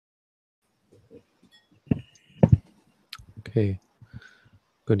Okay,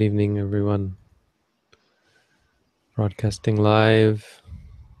 good evening, everyone. Broadcasting live,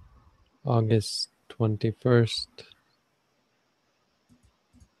 August 21st,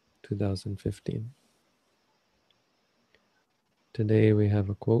 2015. Today we have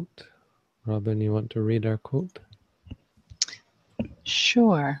a quote. Robin, you want to read our quote?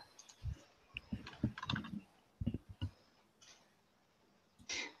 Sure.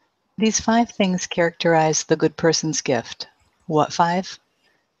 These 5 things characterize the good person's gift. What 5?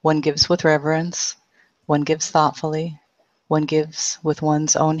 One gives with reverence, one gives thoughtfully, one gives with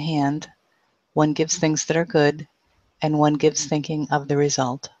one's own hand, one gives things that are good, and one gives thinking of the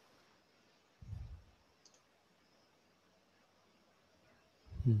result.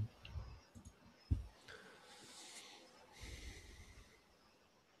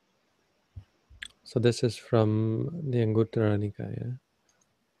 So this is from the Anguttara Nikaya,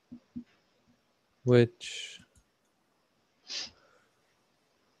 which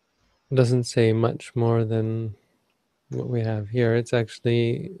doesn't say much more than what we have here. It's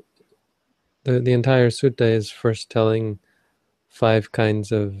actually, the entire sutta is first telling 5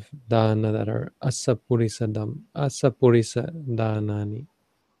 kinds of dana that are asapurisa danani.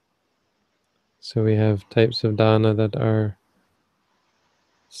 So we have types of dana that are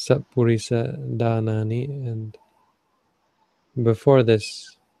sapurisa danani, and before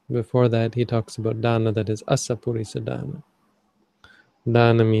that he talks about dana that is asapurisa dana.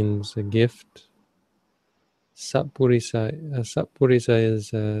 Dana means a gift. Sapurisa is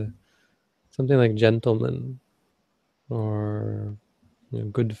something like gentleman or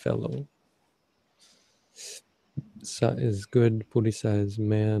good fellow. Sa is good, purisa is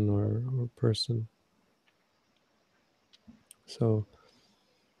man or person. So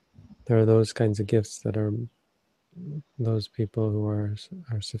there are those kinds of gifts that are those people who are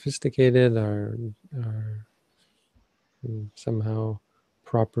sophisticated, are somehow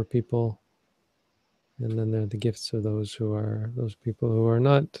proper people, and then there are the gifts of those people who are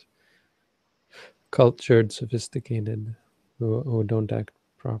not cultured, sophisticated, who don't act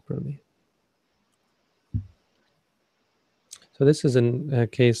properly. So this is a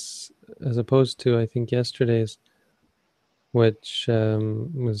case as opposed to, I think, yesterday's, which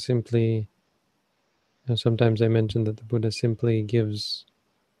was simply, sometimes I mentioned that the Buddha simply gives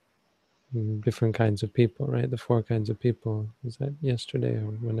different kinds of people, right? The 4 kinds of people. Was that yesterday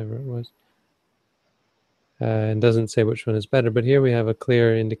or whenever it was? And doesn't say which one is better, but here we have a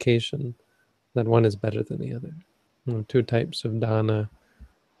clear indication that one is better than the other. 2 types of dana.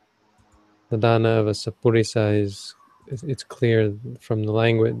 The dana of a sapurisa it's clear from the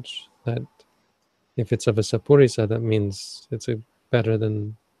language that if it's of a sapurisa, that means it's better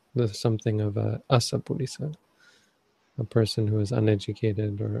than something of a asapurisa, a person who is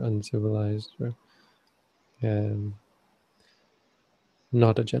uneducated or uncivilized or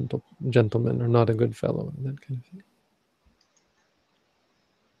not a gentleman or not a good fellow, that kind of thing.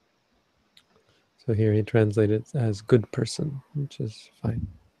 So here he translated it as good person, which is fine.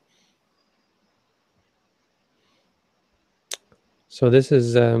 So this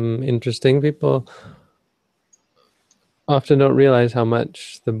is interesting. People often don't realize how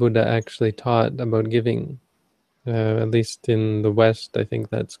much the Buddha actually taught about giving. At least in the West, I think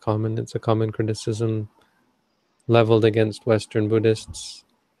that's common. It's a common criticism leveled against Western Buddhists,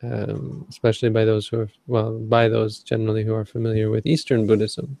 especially by those by those generally who are familiar with Eastern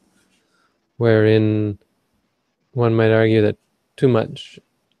Buddhism, wherein one might argue that too much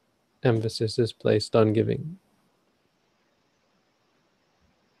emphasis is placed on giving,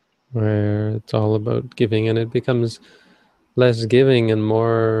 where it's all about giving, and it becomes less giving and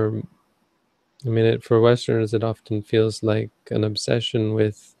more, for Westerners, it often feels like an obsession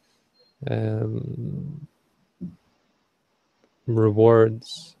with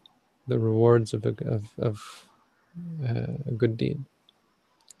rewards, the rewards of a good deed.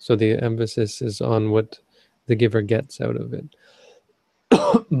 So the emphasis is on what the giver gets out of it,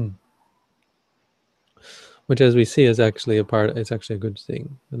 which, as we see, is actually it's actually a good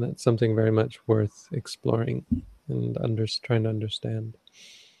thing, and that's something very much worth exploring and trying to understand.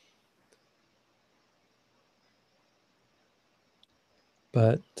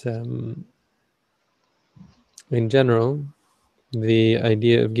 But in general, the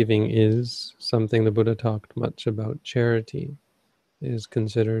idea of giving is something the Buddha talked much about. Charity is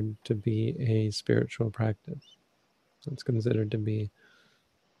considered to be a spiritual practice. It's considered to be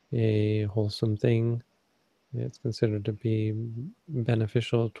a wholesome thing. It's considered to be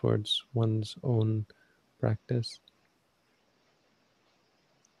beneficial towards one's own practice.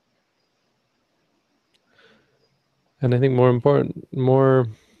 And I think more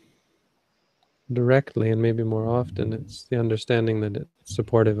directly, and maybe more often, it's the understanding that it's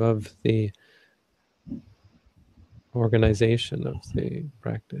supportive of the organization of the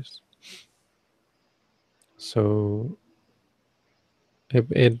practice. So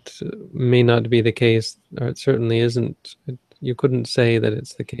it may not be the case, or it certainly isn't. You couldn't say that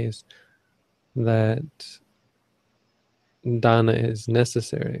it's the case that dana is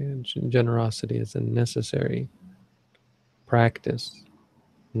necessary and generosity is a necessary practice.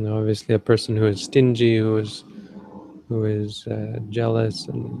 Obviously, a person who is stingy, who is jealous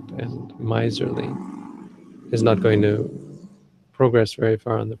and miserly, is not going to progress very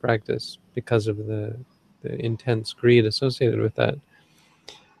far on the practice because of the intense greed associated with that.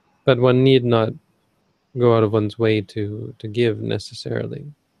 But one need not go out of one's way to give necessarily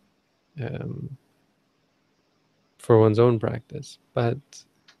for one's own practice, but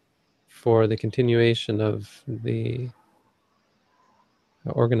for the continuation of the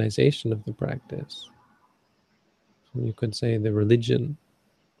organization of the practice. You could say the religion,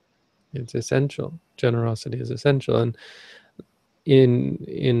 it's essential. Generosity is essential, and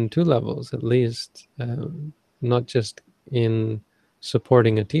in two levels at least, not just in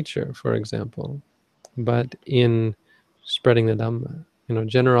supporting a teacher, for example, but in spreading the Dhamma.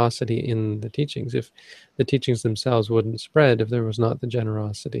 Generosity in the teachings. If the teachings themselves wouldn't spread, if there was not the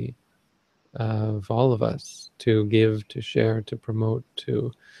generosity of all of us to give, to share, to promote,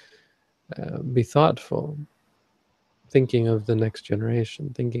 to be thoughtful, thinking of the next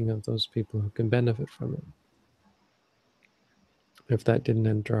generation, thinking of those people who can benefit from it. If that didn't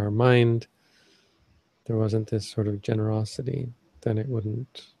enter our mind, there wasn't this sort of generosity, then it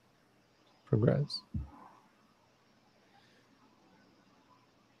wouldn't progress.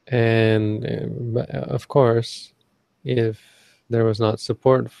 And of course, if there was not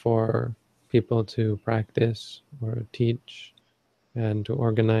support for people to practice or teach and to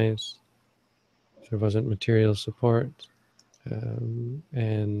organize, if there wasn't material support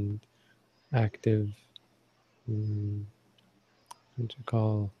and active, what to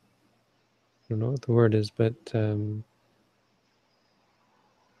call, I don't know what the word is, but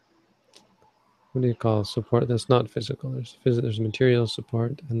what do you call support that's not physical? There's material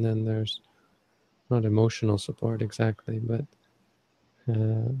support, and then there's not emotional support exactly, but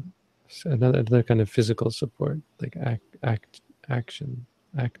another kind of physical support, like acting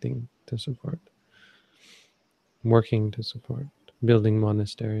to support, working to support, building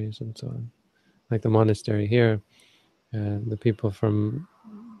monasteries and so on. Like the monastery here, the people from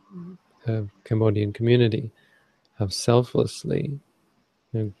the Cambodian community have selflessly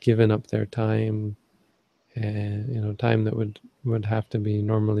given up their time, and time that would have to be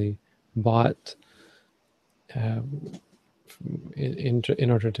normally bought in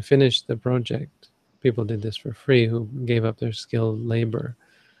order to finish the project. People did this for free, who gave up their skilled labor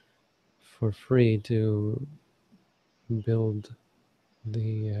for free to build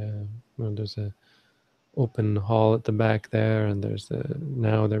the there's a open hall at the back there, and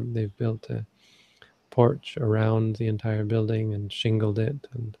they've built a porch around the entire building and shingled it,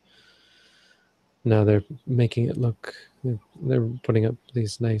 and now they're making it look, they're putting up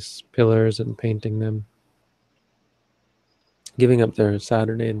these nice pillars and painting them, giving up their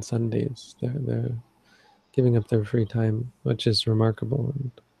Saturday and Sundays. They're giving up their free time, which is remarkable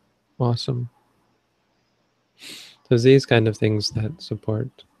and awesome. So these kind of things that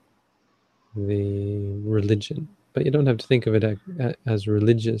support the religion, but you don't have to think of it as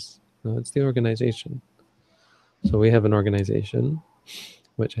religious. No, it's the organization. So we have an organization,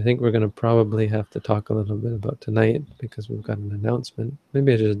 which I think we're going to probably have to talk a little bit about tonight, because we've got an announcement.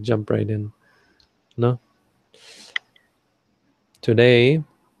 Maybe I should just jump right in. No? Today,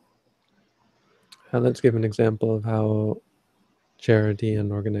 let's give an example of how charity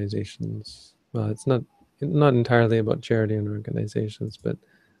and organizations, well, it's not entirely about charity and organizations, but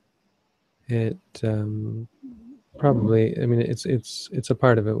it probably, I mean, it's a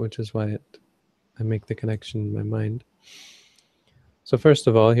part of it, which is why I make the connection in my mind. So first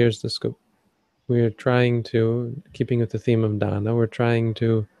of all, here's the scoop. We're trying to, keeping with the theme of Dana, we're trying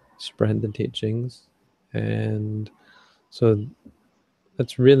to spread the teachings. And so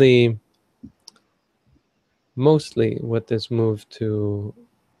that's really mostly what this move to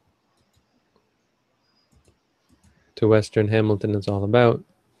Western Hamilton is all about.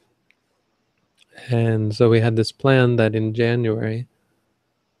 And so we had this plan that in January,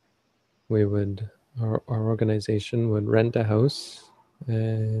 our organization would rent a house,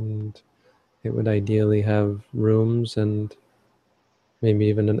 and it would ideally have rooms and maybe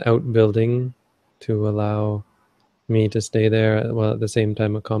even an outbuilding to allow me to stay there, while at the same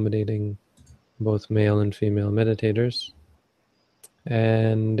time accommodating both male and female meditators.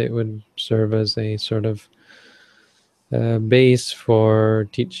 and it would serve as a sort of base for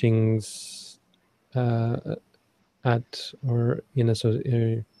teachings at or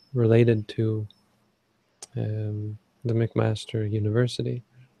related to the McMaster University.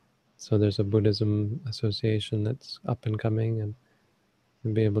 So there's a Buddhism association that's up and coming, and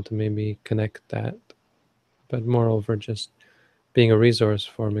we'll be able to maybe connect that. But moreover, just being a resource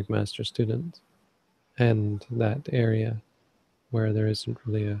for McMaster students and that area where there isn't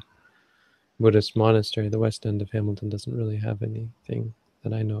really a Buddhist monastery. The west end of Hamilton doesn't really have anything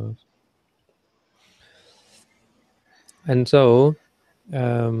that I know of. And so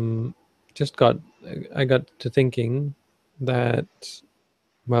I got to thinking that,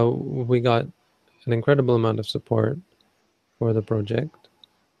 well, we got an incredible amount of support for the project.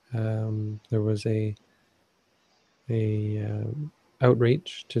 There was a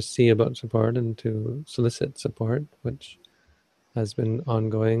outreach to see about support and to solicit support, which has been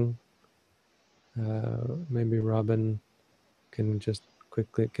ongoing. Maybe Robin can just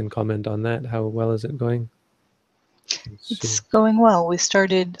quickly comment on that. How well is it going? It's going well. We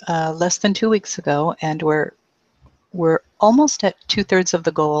started less than 2 weeks ago, and we're almost at 2/3 of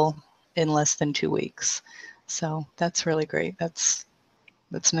the goal in less than 2 weeks. So that's really great. That's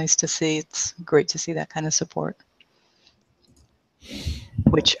nice to see. It's great to see that kind of support.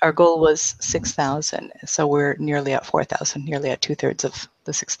 Which our goal was 6,000, so we're nearly at 4,000, nearly at 2/3 of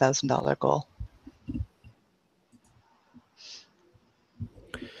the $6,000 goal.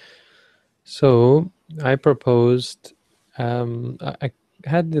 So I proposed. I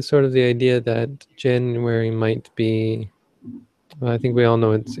had this sort of the idea that January might be. Well, I think we all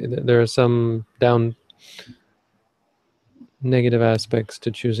know there are some negative aspects to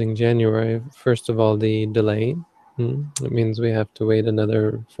choosing January. First of all, the delay. It means we have to wait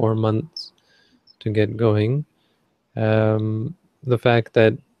another 4 months to get going. The fact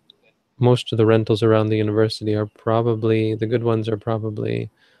that most of the rentals around the university are probably, the good ones are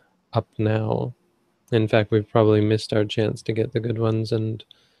probably up now. In fact, we've probably missed our chance to get the good ones, and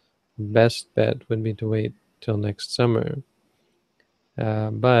best bet would be to wait till next summer.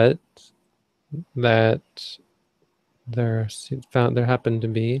 But that there happened to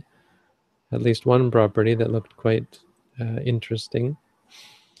be at least one property that looked quite interesting,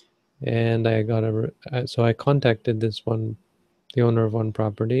 and so I contacted the owner of one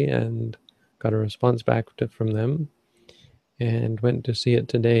property, and got a response back from them, and went to see it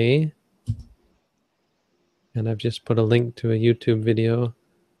today. And I've just put a link to a YouTube video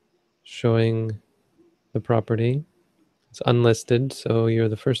showing the property. It's unlisted, so you're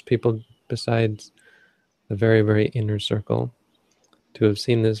the first people besides the very, very inner circle to have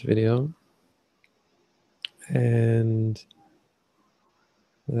seen this video. And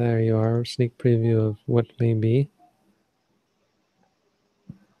there you are, sneak preview of what may be.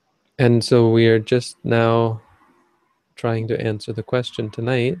 And so we are just now trying to answer the question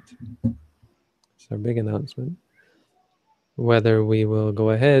tonight. It's our big announcement. Whether we will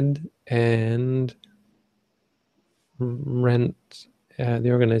go ahead and rent,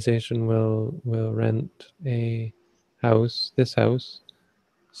 the organization will rent this house,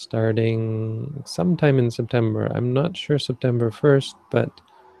 starting sometime in September. I'm not sure September 1st, but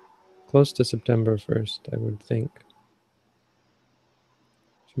close to September 1st, I would think.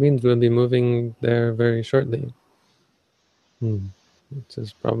 Which means we'll be moving there very shortly. Which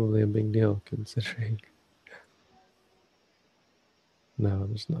is probably a big deal considering. No,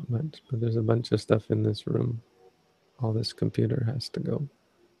 there's not much, but there's a bunch of stuff in this room. All this computer has to go.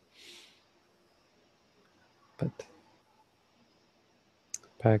 But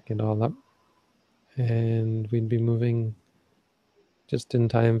pack it all up, and we'd be moving just in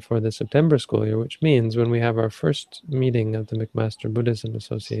time for the September school year, which means when we have our first meeting of the McMaster Buddhism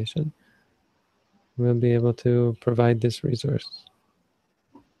Association, we'll be able to provide this resource.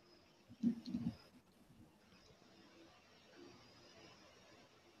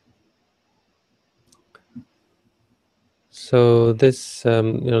 So this,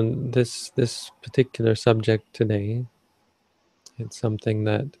 this particular subject today, it's something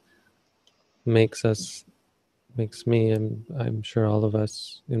that makes me, and I'm sure all of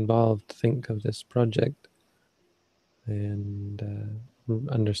us involved, think of this project and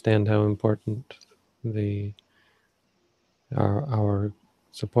understand how important our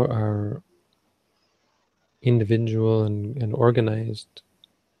support, our individual and organized,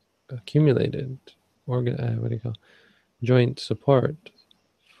 accumulated, joint support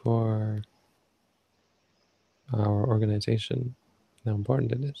for our organization, how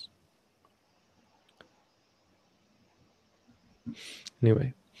important it is.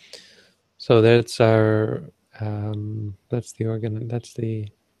 Anyway, so that's our That's the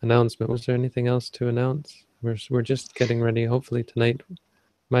announcement. Was there anything else to announce? We're just getting ready. Hopefully tonight.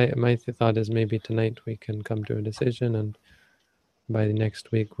 My thought is maybe tonight we can come to a decision, and by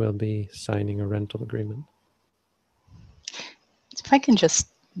next week we'll be signing a rental agreement. If I can just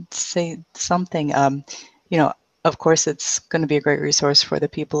say something, of course, it's going to be a great resource for the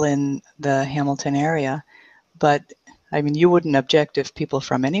people in the Hamilton area, but I mean, you wouldn't object if people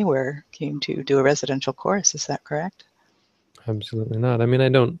from anywhere came to do a residential course, is that correct? Absolutely not. I mean, I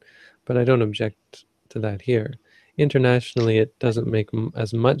don't object to that here. Internationally, it doesn't make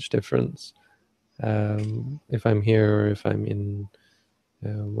as much difference if I'm here or if I'm in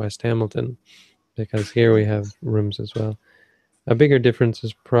West Hamilton, because here we have rooms as well. A bigger difference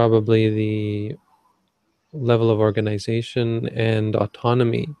is probably the level of organization and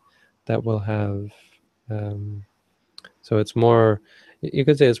autonomy that we'll have. So it's more, you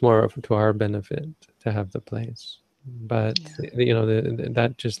could say it's more to our benefit to have the place. But,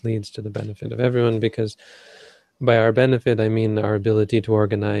 that just leads to the benefit of everyone, because by our benefit, I mean our ability to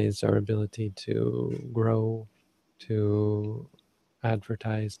organize, our ability to grow, to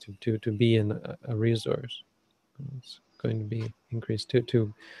advertise, to be a resource. It's going to be increased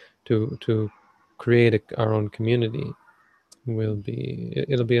to create our own community. It'll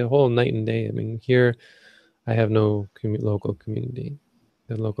be a whole night and day. I mean, here I have no local community.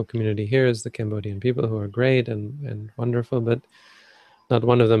 The local community here is the Cambodian people, who are great and wonderful, but not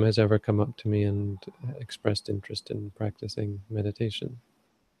one of them has ever come up to me and expressed interest in practicing meditation.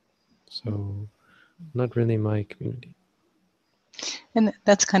 So, not really my community. And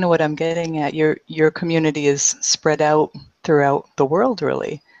that's kind of what I'm getting at. Your community is spread out throughout the world,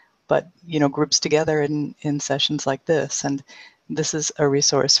 really, but groups together in sessions like this, and this is a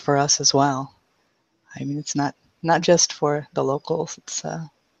resource for us as well. I mean, it's not just for the locals. It's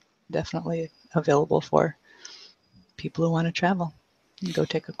definitely available for people who want to travel and go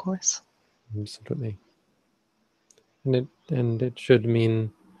take a course. Absolutely. And it should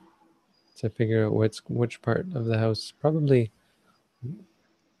mean to figure out which part of the house. Probably,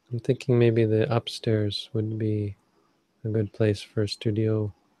 I'm thinking maybe the upstairs would be a good place for a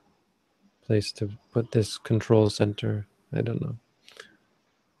studio place to put this control center. I don't know.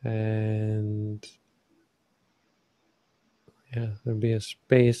 And yeah, there'd be a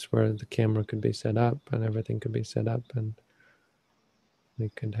space where the camera could be set up and everything could be set up, and we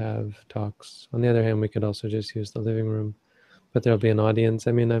could have talks. On the other hand, we could also just use the living room, but there'll be an audience.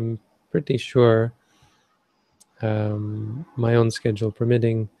 I mean, I'm pretty sure, my own schedule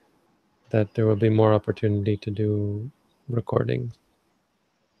permitting, that there will be more opportunity to do recordings,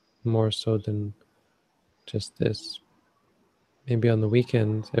 more so than just this. Maybe on the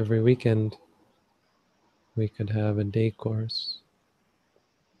weekends, every weekend, we could have a day course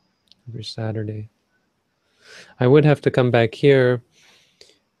every Saturday. I would have to come back here.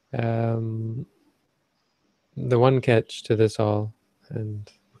 The one catch to this all, and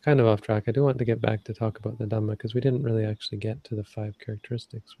we're kind of off track, I do want to get back to talk about the Dhamma, because we didn't really actually get to the 5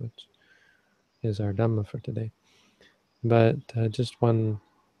 characteristics, which is our Dhamma for today. But just one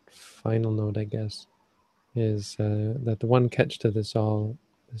final note, I guess, is that the one catch to this all,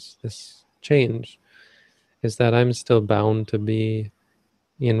 this change, is that I'm still bound to be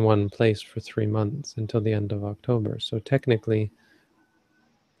in one place for 3 months until the end of October. So technically,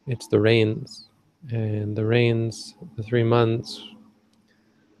 it's the rains. And the rains, the 3 months,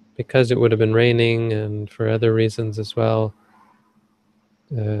 because it would have been raining and for other reasons as well,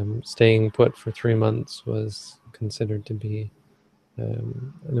 staying put for 3 months was considered to be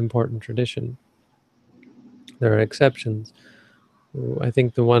an important tradition. There are exceptions. I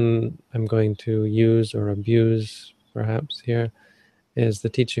think the one I'm going to use or abuse, perhaps, here is the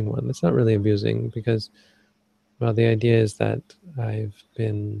teaching one. It's not really abusing, because, well, the idea is that I've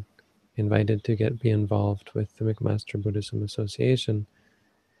been invited to be involved with the McMaster Buddhism Association.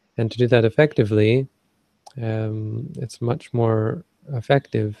 And to do that effectively, it's much more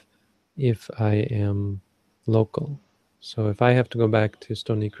effective if I am local. So if I have to go back to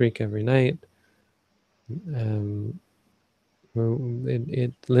Stony Creek every night,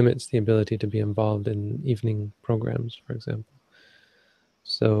 it limits the ability to be involved in evening programs, for example.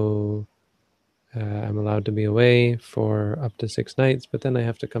 So I'm allowed to be away for up to 6 nights, but then I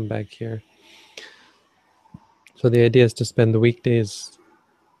have to come back here. So the idea is to spend the weekdays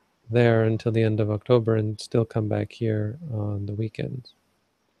there until the end of October and still come back here on the weekends.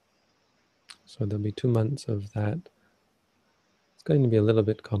 So there'll be 2 months of that. It's going to be a little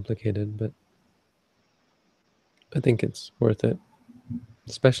bit complicated, but I think it's worth it,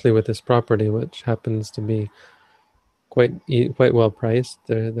 especially with this property, which happens to be quite well priced.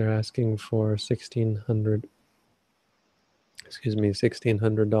 They're asking for $1,600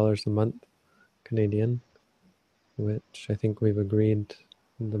 $1,600 a month Canadian, which I think we've agreed,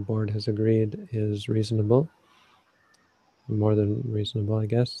 the board has agreed, is reasonable, more than reasonable, I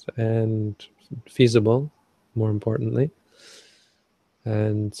guess, and feasible, more importantly.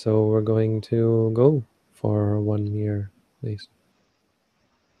 And so we're going to go for 1 year lease,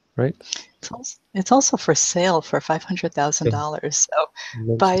 right? It's also for sale for $500,000. So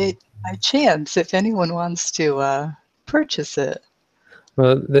by chance, if anyone wants to purchase it,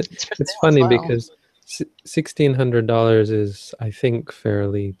 well, it's for it's sale as funny well. because $1,600 is, I think,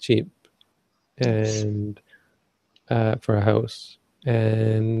 fairly cheap, and for a house,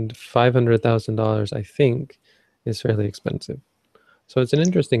 and $500,000, I think, is fairly expensive. So it's an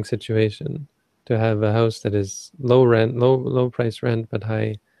interesting situation to have a house that is low rent, low price rent, but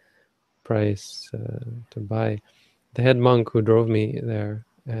high price to buy. The head monk who drove me there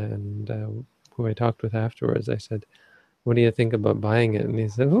and who I talked with afterwards, I said, "What do you think about buying it?" And he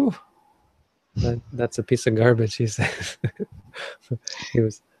said, "Oh, that's a piece of garbage," he said. He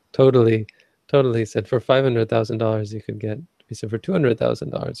was totally said, for $500,000 you could get, he said, for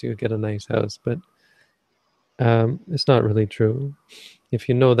 $200,000 you could get a nice house, but it's not really true. If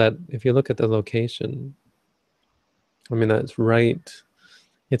you know that, if you look at the location, I mean, that's right.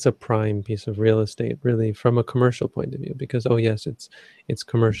 It's a prime piece of real estate, really, from a commercial point of view, because, oh yes, it's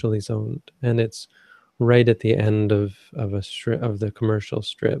commercially zoned, and it's right at the end of a strip, of the commercial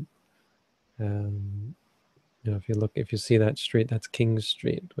strip. You know, if you see that street, that's King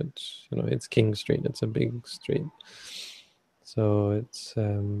Street, which, you know, it's King Street. It's a big street, so it's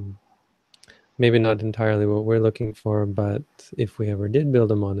maybe not entirely what we're looking for. But if we ever did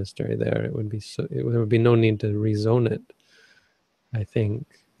build a monastery there, it would be there would be no need to rezone it, I think.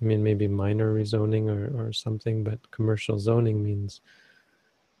 I mean, maybe minor rezoning or something, but commercial zoning means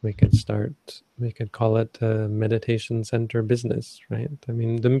we could call it a meditation center business, right? I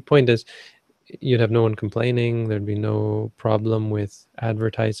mean, the point is, you'd have no one complaining. There'd be no problem with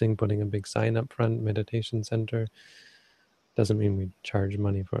advertising, putting a big sign up front, meditation center. Doesn't mean we charge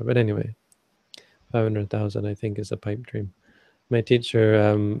money for it. But anyway, 500,000, I think, is a pipe dream. My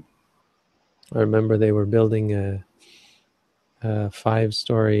teacher, I remember they were building a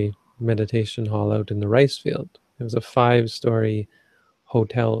 5-story meditation hall out in the rice field. It was a 5-story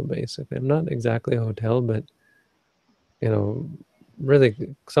hotel, basically. I'm not exactly a hotel, but, you know,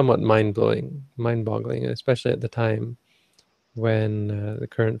 really somewhat mind-boggling, especially at the time when the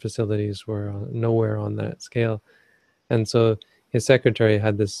current facilities were nowhere on that scale. And so his secretary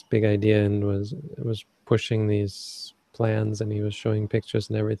had this big idea and was pushing these plans, and he was showing pictures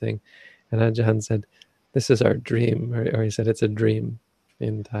and everything. And Ajahn said, "This is our dream," or he said, "It's a dream,"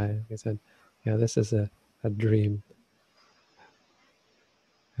 in Thai. He said, "Yeah, this is a dream."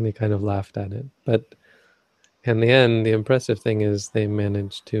 And he kind of laughed at it. But in the end, the impressive thing is they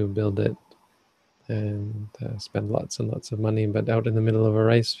managed to build it and spend lots and lots of money, but out in the middle of a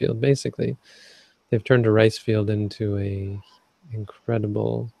rice field. Basically, they've turned a rice field into a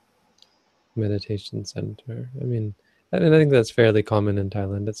incredible meditation center. I mean, and I think that's fairly common in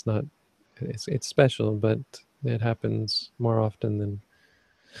Thailand. It's not, it's special, but it happens more often than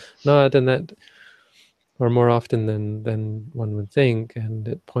not, and that, or more often than one would think, and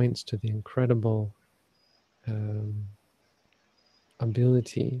it points to the incredible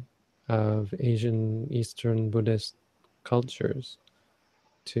ability of Asian Eastern Buddhist cultures,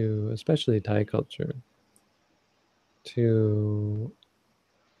 to, especially Thai culture, to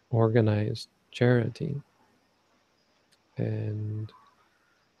organize charity and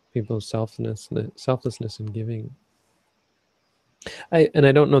people's selflessness in giving. I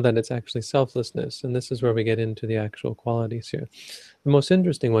don't know that it's actually selflessness, and this is where we get into the actual qualities here. The most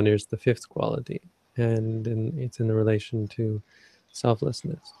interesting one is the 5th quality, and it's in the relation to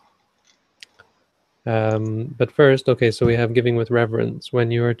selflessness. But first, okay, so we have giving with reverence.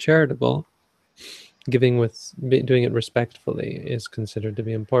 When you are charitable, doing it respectfully is considered to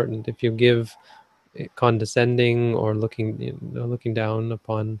be important. If you give condescending or looking down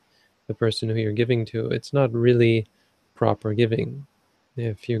upon the person who you're giving to, it's not really proper giving.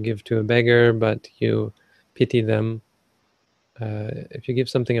 If you give to a beggar but you pity them, if you give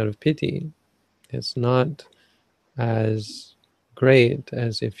something out of pity, it's not as great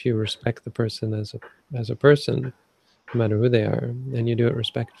as if you respect the person as a person, no matter who they are, and you do it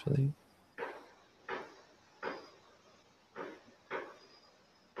respectfully.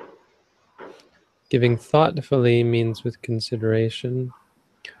 Giving thoughtfully means with consideration.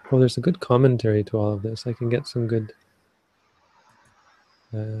 Well, there's a good commentary to all of this. I can get some good.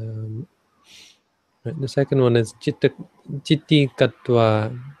 Right, the second one is chitti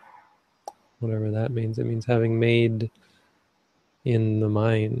katva, whatever that means. It means having made in the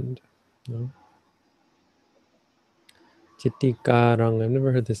mind. No? Chittikarang. I've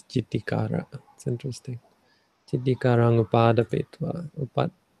never heard this chittikara. It's interesting. Chittikarang upadapetva.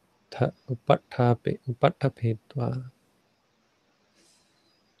 Upattapetva.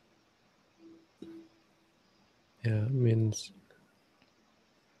 Yeah, it means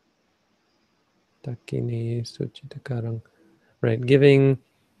takini suchitakarang. Right, giving,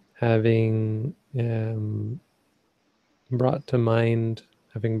 having brought to mind,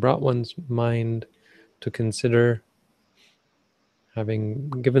 having brought one's mind to consider, having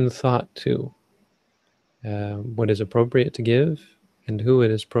given thought to what is appropriate to give and who it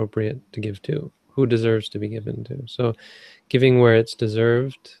is appropriate to give to, who deserves to be given to. So giving where it's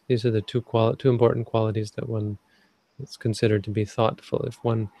deserved, these are the two important qualities that one is considered to be thoughtful. If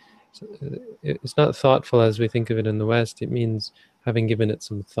one, it's not thoughtful as we think of it in the West, it means having given it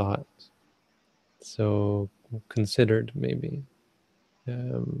some thought. So considered, maybe,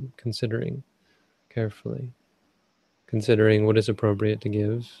 considering carefully, considering what is appropriate to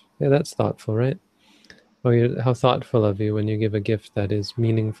give. Yeah, that's thoughtful, right? Oh, how thoughtful of you when you give a gift that is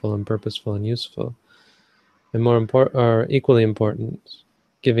meaningful and purposeful and useful. And more important, or equally important,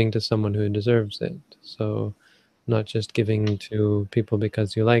 giving to someone who deserves it. So not just giving to people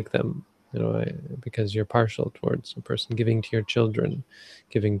because you like them, because you're partial towards a person. Giving to your children,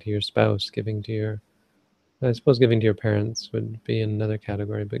 giving to your spouse, giving to your, I suppose giving to your parents would be another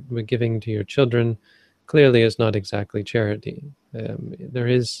category, but giving to your children clearly is not exactly charity. There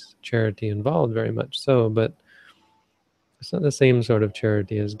is charity involved, very much so, but it's not the same sort of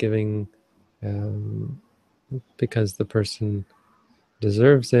charity as giving because the person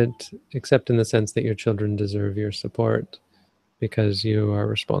deserves it, except in the sense that your children deserve your support because you are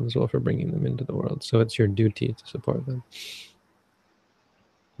responsible for bringing them into the world. So it's your duty to support them.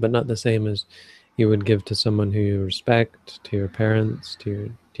 But not the same as you would give to someone who you respect, to your parents, to your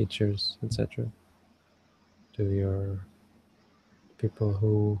teachers, etc. To your people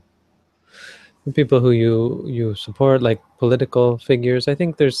who you support, like political figures. I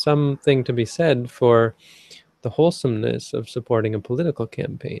think there's something to be said for the wholesomeness of supporting a political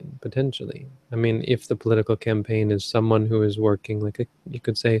campaign, potentially. I mean, if the political campaign is someone who is working, like you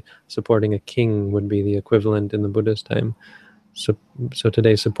could say supporting a king would be the equivalent in the Buddhist time. So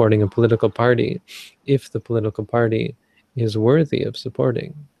today, supporting a political party, if the political party is worthy of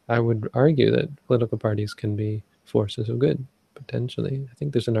supporting, I would argue that political parties can be forces of good, potentially. I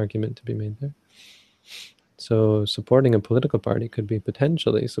think there's an argument to be made there. So supporting a political party could be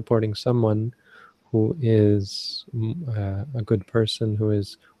potentially supporting someone who is a good person, who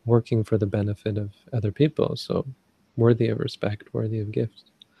is working for the benefit of other people, so worthy of respect, worthy of gifts.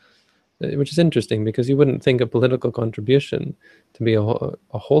 Which is interesting because you wouldn't think a political contribution to be a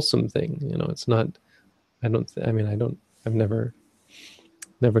wholesome thing. It's not. I've never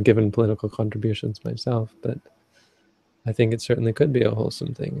given political contributions myself, but I think it certainly could be a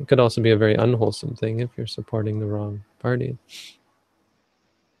wholesome thing. It could also be a very unwholesome thing if you're supporting the wrong party.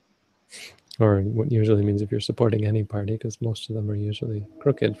 Or what usually means if you're supporting any party, because most of them are usually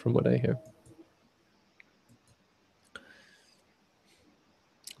crooked from what I hear.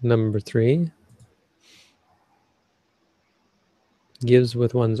 Number 3, gives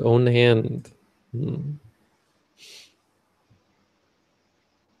with one's own hand.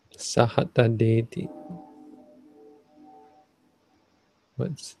 Sahata deti.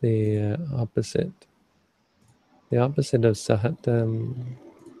 What's the opposite? The opposite of sahata,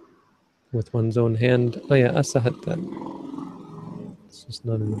 with one's own hand. Oh yeah, asahata. It's just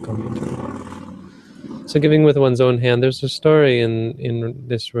not in the commentary. So giving with one's own hand. There's a story in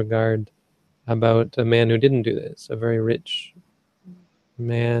this regard about a man who didn't do this. A very rich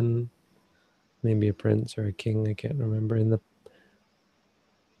man, maybe a prince or a king, I can't remember, in the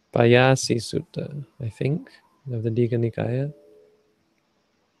Payasi Sutta, I think, of the Digha Nikaya.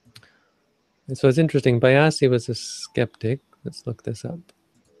 And so it's interesting, Payasi was a skeptic. Let's look this up.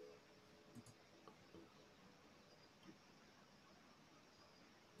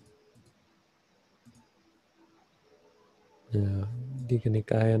 Yeah, Digha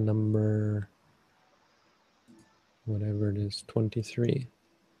Nikaya number, whatever it is, 23.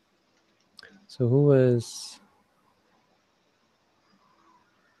 So who was...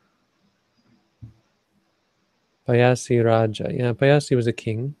 Payasi Raja. Yeah, Payasi was a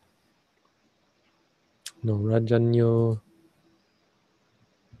king. No, Rajanyo.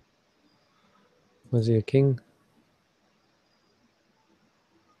 Was he a king?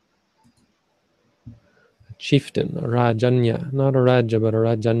 A chieftain, a Rajanya. Not a Raja, but a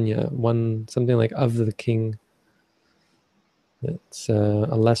Rajanya. One, something like of the king. It's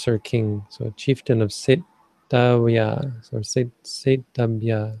a lesser king. So a chieftain of Setavya, or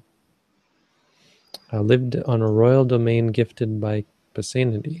Setavya, lived on a royal domain gifted by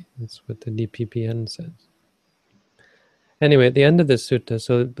Pasenadi. That's what the DPPN says. Anyway, at the end of this sutta,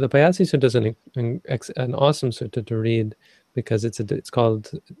 so the Payasi Sutta is an awesome sutta to read because it's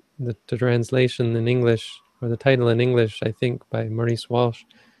called, the translation in English, or the title in English, I think, by Maurice Walsh,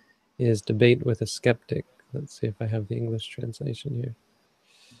 is Debate with a Skeptic. Let's see if I have the English translation here.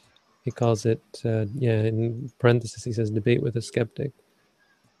 He calls it, in parentheses, he says Debate with a Skeptic.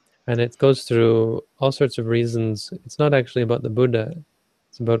 And it goes through all sorts of reasons. It's not actually about the Buddha.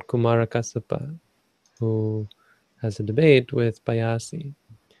 It's about Kumara Kassapa, who has a debate with Payasi.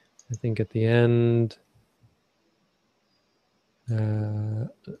 I think at the end,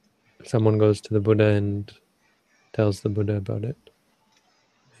 someone goes to the Buddha and tells the Buddha about it.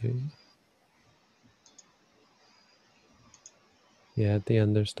 Yeah, at the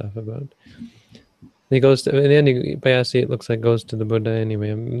end there's stuff about. He goes to, in the end, Payasi, it looks like, goes to the Buddha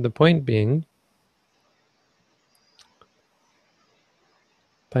anyway. The point being,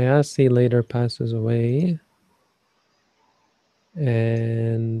 Payasi later passes away,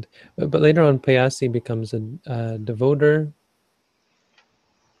 but later on Payasi becomes a devoter,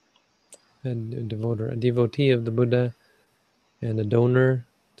 a devotee of the Buddha, and a donor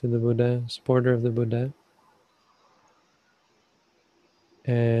to the Buddha, supporter of the Buddha.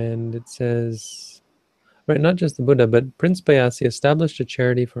 And it says, right, not just the Buddha, but Prince Payasi established a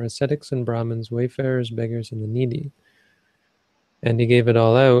charity for ascetics and Brahmins, wayfarers, beggars, and the needy. And he gave it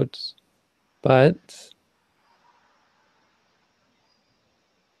all out, but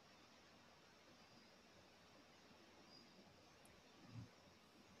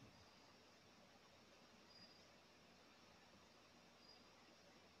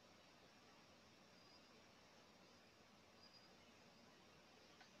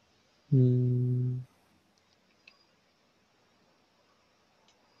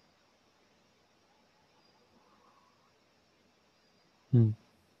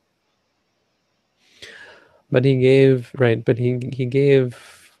but he gave, right, but he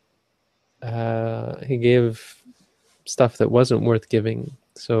gave stuff that wasn't worth giving.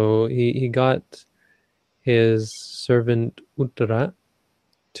 So he got his servant Uttara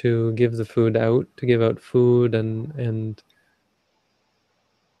to give the food out, to give out food and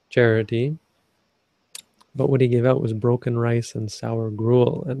charity. But what he gave out was broken rice and sour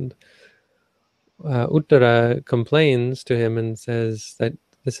gruel. And Uttara complains to him and says that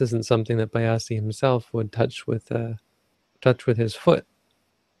this isn't something that Payasi himself would touch with his foot,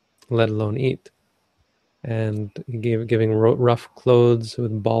 let alone eat. And he giving rough clothes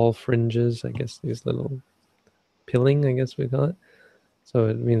with ball fringes, I guess these little pilling, I guess we call it. So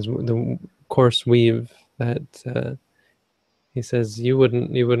it means the coarse weave that he says you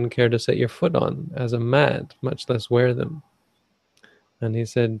wouldn't care to set your foot on as a mat, much less wear them. And he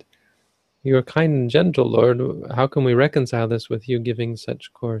said, "You are kind and gentle, Lord. How can we reconcile this with you giving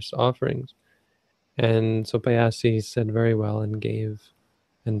such coarse offerings?" And so Payasi said very well and gave,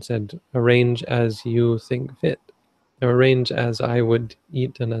 and said, "Arrange as you think fit. Arrange as I would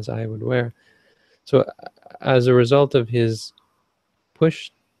eat and as I would wear." So as a result of his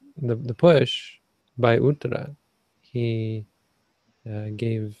push, the push by Uttara, he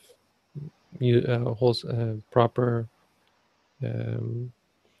gave proper,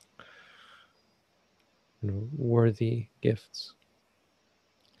 worthy gifts.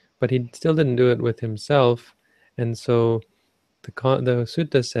 But he still didn't do it with himself, and so the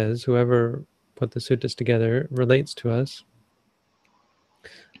sutta says, whoever put the suttas together relates to us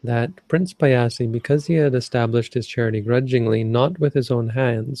that Prince Payasi, because he had established his charity grudgingly, not with his own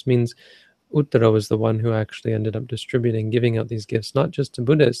hands, means Uttara was the one who actually ended up giving out these gifts, not just to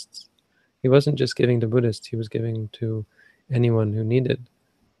Buddhists. He wasn't just giving to Buddhists, he was giving to anyone who needed,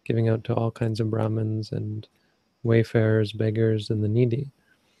 giving out to all kinds of Brahmins and wayfarers, beggars, and the needy.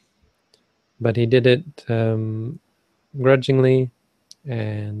 But he did it grudgingly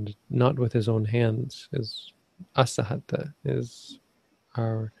and not with his own hands. His asahata is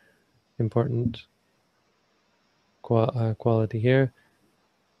our important quality here.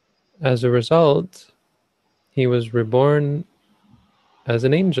 As a result, he was reborn as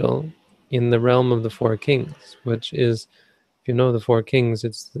an angel in the realm of the four kings, which is, if you know the four kings,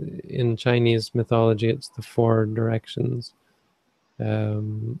 it's in Chinese mythology, it's the four directions.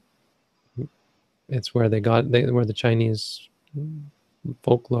 It's where where the Chinese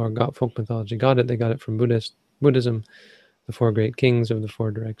folklore folk mythology got it. They got it from Buddhism, the four great kings of the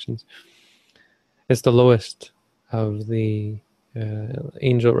four directions. It's the lowest of the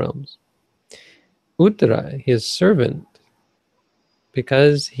angel realms. Uttara, his servant,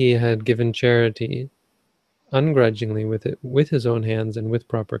 because he had given charity ungrudgingly with his own hands and with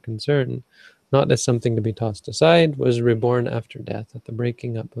proper concern, not as something to be tossed aside, was reborn after death at the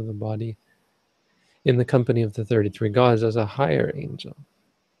breaking up of the body in the company of the 33 gods as a higher angel.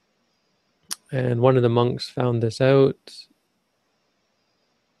 And one of the monks found this out.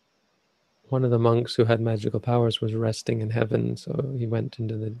 One of the monks who had magical powers was resting in heaven, so he went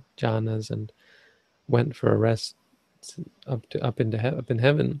into the jhanas and went for a rest up in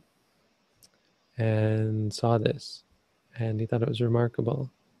heaven, and saw this, and he thought it was remarkable.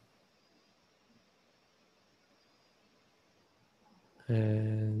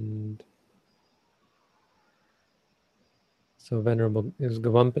 And so Venerable is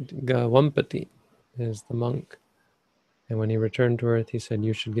Gavampati is the monk. And when he returned to earth, he said,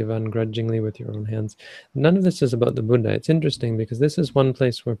 you should give ungrudgingly with your own hands. None of this is about the Buddha. It's interesting because this is one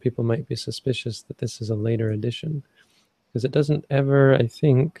place where people might be suspicious that this is a later addition. Because it doesn't ever, I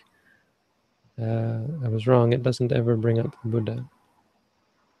think, I was wrong, it doesn't ever bring up the Buddha.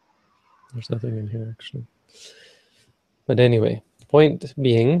 There's nothing in here, actually. But anyway, the point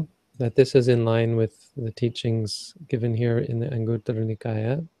being that this is in line with the teachings given here in the Anguttara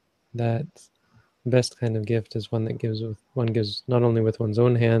Nikaya, that the best kind of gift is one that one gives not only with one's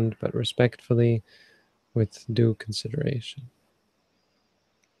own hand, but respectfully, with due consideration.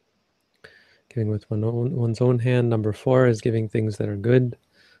 Giving with one's own hand. Number 4 is giving things that are good.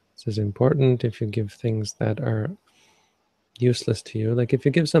 This is important. If you give things that are useless to you, like if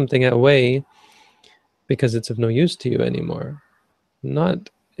you give something away because it's of no use to you anymore, not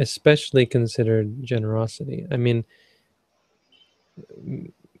especially considered generosity. I mean,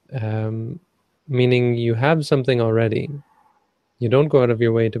 meaning you have something already. You don't go out of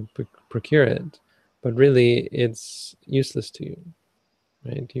your way to procure it, but really it's useless to you,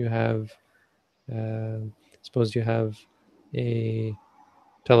 right? You have, suppose you have a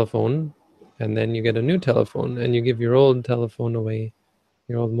telephone, and then you get a new telephone, and you give your old telephone away,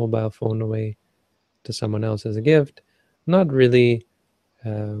 your old mobile phone away to someone else as a gift. Not really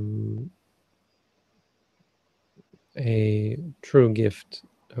a true gift,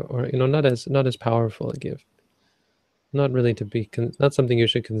 or not as powerful a gift. Not really to be not something you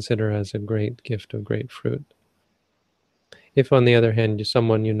should consider as a great gift of great fruit. If, on the other hand,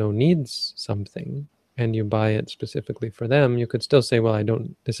 someone needs something and you buy it specifically for them, you could still say, well,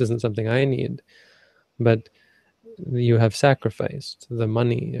 this isn't something I need, but you have sacrificed the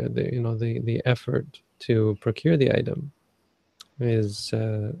money, or the effort to procure the item is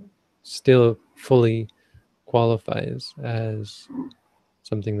still fully qualifies as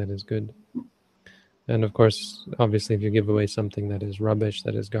something that is good. And of course, obviously, if you give away something that is rubbish,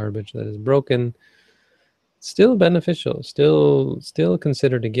 that is garbage, that is broken, still beneficial, still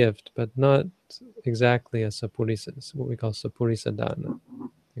considered a gift, but not exactly a sapurisa, what we call sapurisa dana,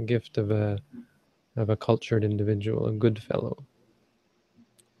 a gift of a cultured individual, a good fellow,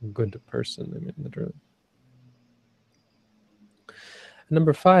 a good person, I mean, literally.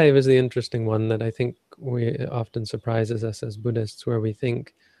 Number 5 is the interesting one that I think often surprises us as Buddhists, where we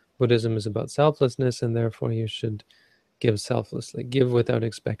think Buddhism is about selflessness and therefore you should give selflessly, give without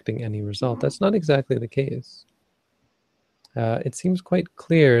expecting any result. That's not exactly the case. It seems quite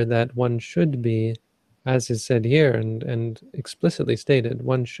clear that one should be, as is said here and explicitly stated,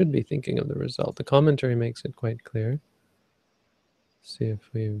 one should be thinking of the result. The commentary makes it quite clear. Let's see if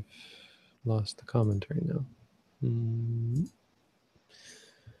we've lost the commentary now.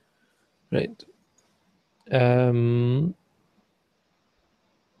 Right.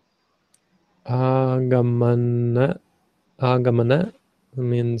 Agamana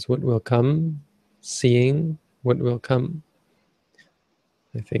means what will come, seeing what will come.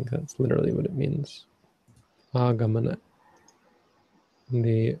 I think that's literally what it means. Agamana,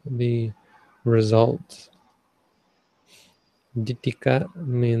 the result. Dittika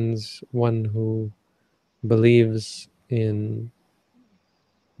means one who believes in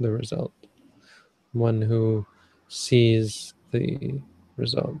the result, one who sees the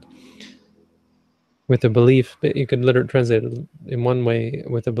result. With a belief, you could literally translate it in one way,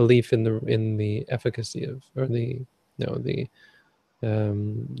 with a belief in the efficacy of, or the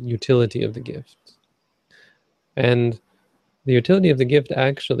utility of the gift. And the utility of the gift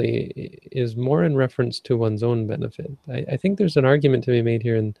actually is more in reference to one's own benefit. I think there's an argument to be made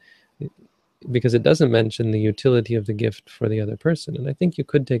here, because it doesn't mention the utility of the gift for the other person. And I think you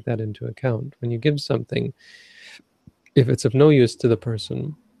could take that into account. When you give something, if it's of no use to the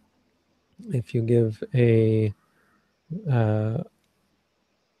person, if you give a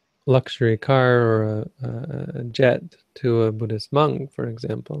luxury car or a jet to a Buddhist monk, for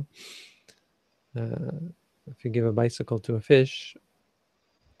example, if you give a bicycle to a fish,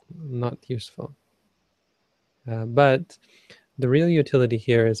 not useful. But the real utility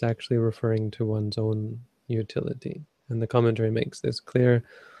here is actually referring to one's own utility. And the commentary makes this clear.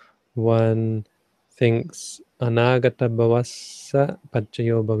 One thinks anagata bhavassa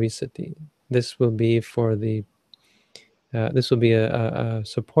pachayo bhavisati. This will be for the this will be a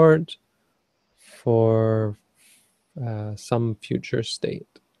support for some future state.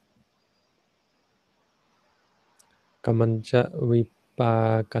 Kamancha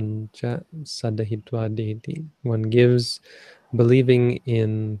vipakancha sadahitva deti. One gives believing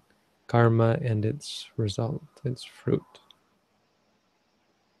in karma and its result, its fruit.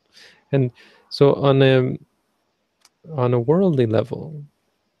 And so on a worldly level,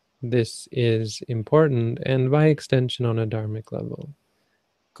 this is important, and by extension on a dharmic level.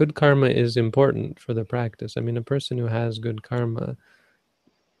 Good karma is important for the practice. I mean, a person who has good karma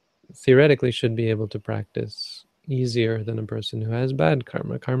theoretically should be able to practice easier than a person who has bad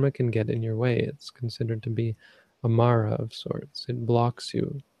karma. Karma can get in your way. It's considered to be a mara of sorts. It blocks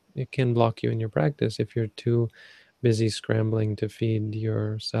you. It can block you in your practice if you're too busy scrambling to feed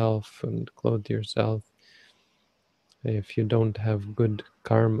yourself and clothe yourself, if you don't have good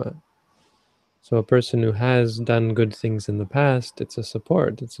karma. So a person who has done good things in the past, it's a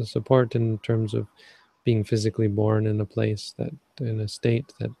support. It's a support in terms of being physically born in a place that, in a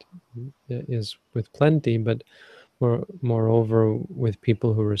state that is with plenty, but moreover with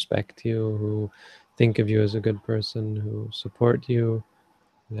people who respect you, who think of you as a good person, who support you,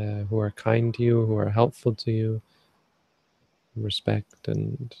 who are kind to you, who are helpful to you, respect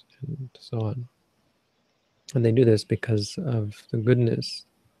and so on. And they do this because of the goodness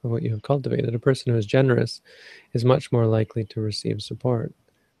of what you have cultivated. A person who is generous is much more likely to receive support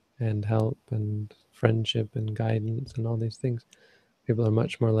and help and friendship and guidance and all these things. People are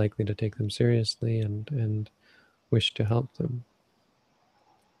much more likely to take them seriously and wish to help them.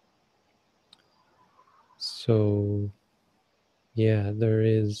 So, yeah, there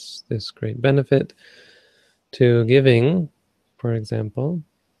is this great benefit to giving, for example,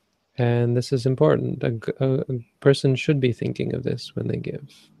 and this is important. A person should be thinking of this when they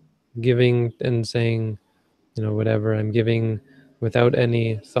give. Giving and saying, whatever I'm giving without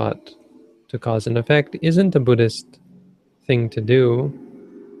any thought to cause and effect isn't a Buddhist thing to do,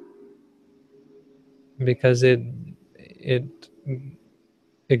 because it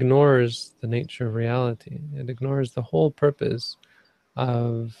ignores the nature of reality. It ignores the whole purpose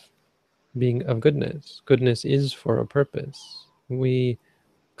of being of goodness. Goodness is for a purpose. We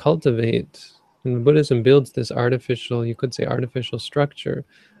cultivate, and Buddhism builds this artificial, you could say artificial structure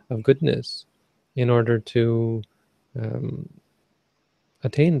of goodness in order to um,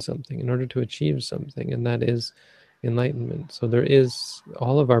 attain something, in order to achieve something, and that is enlightenment. So there is,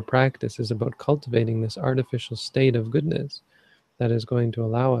 all of our practice is about cultivating this artificial state of goodness that is going to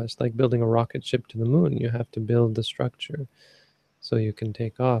allow us, like building a rocket ship to the moon. You have to build the structure so you can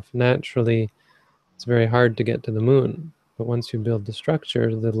take off. Naturally, it's very hard to get to the moon, but once you build the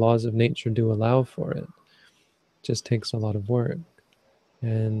structure, the laws of nature do allow for it. It just takes a lot of work.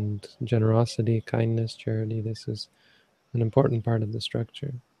 And generosity, kindness, charity, this is an important part of the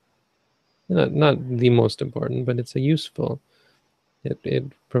structure. Not the most important, but it's a useful.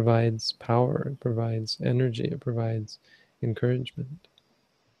 It provides power, it provides energy, it provides encouragement.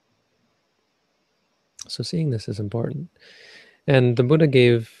 So seeing this is important. And the Buddha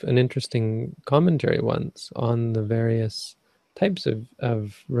gave an interesting commentary once on the various types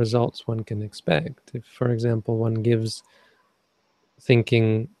of results one can expect. If, for example, one gives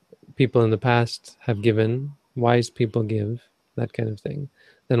thinking people in the past have given, wise people give, that kind of thing,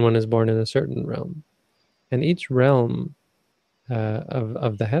 then one is born in a certain realm. And each realm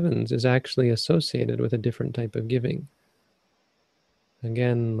of the heavens is actually associated with a different type of giving.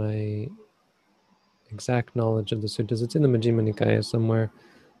 Again, my exact knowledge of the suttas, it's in the Majjhima Nikaya somewhere.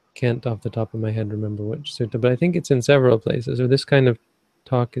 Can't off the top of my head remember which sutta, but I think it's in several places, or this kind of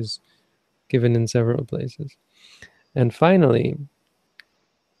talk is given in several places. And finally,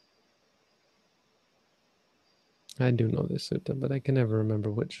 I do know this sutta, but I can never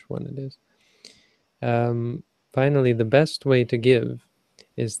remember which one it is. Finally, the best way to give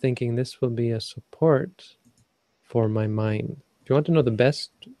is thinking this will be a support for my mind. If you want to know the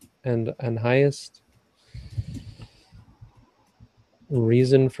best and highest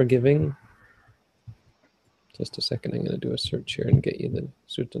reason for giving, just a second, I'm going to do a search here and get you the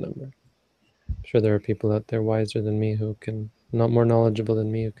sutta number. I'm sure there are people out there wiser than me who can, not more knowledgeable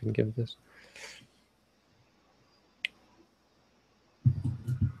than me, who can give this.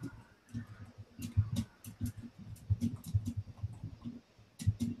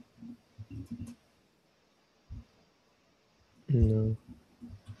 No.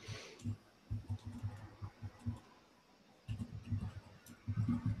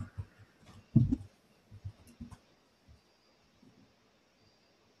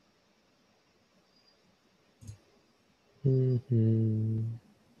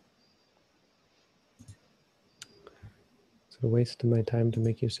 a waste of my time to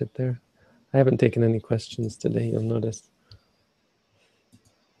make you sit there. I haven't taken any questions today, you'll notice.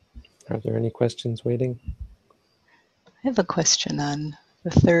 Are there any questions waiting? I have a question on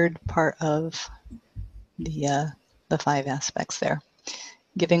the third part of the 5 aspects there.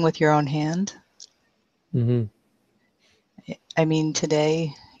 Giving with your own hand. Mm-hmm. I mean,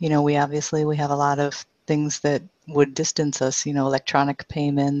 today, we have a lot of things that would distance us, electronic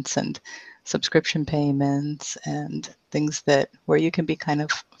payments and subscription payments and things where you can be kind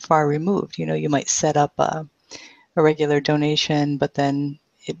of far removed. You might set up a regular donation, but then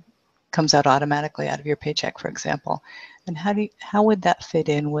it comes out automatically out of your paycheck, for example. And how would that fit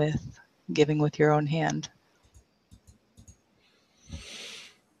in with giving with your own hand?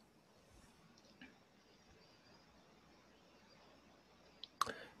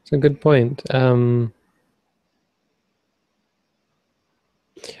 It's a good point.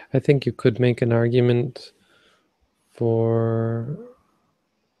 I think you could make an argument for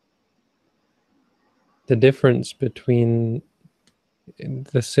the difference between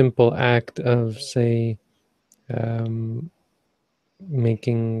the simple act of, say,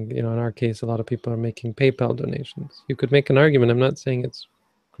 making, in our case, a lot of people are making PayPal donations. You could make an argument, I'm not saying it's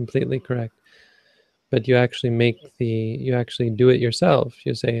completely correct, but you actually do it yourself.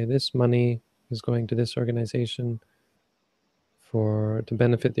 You say, this money is going to this organization to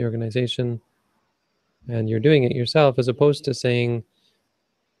benefit the organization, and you're doing it yourself, as opposed to saying,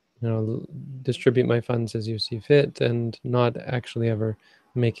 distribute my funds as you see fit, and not actually ever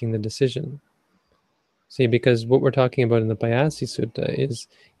making the decision. See, because what we're talking about in the Payasi Sutta is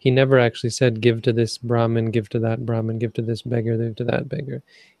he never actually said, give to this Brahmin, give to that Brahmin, give to this beggar, give to that beggar.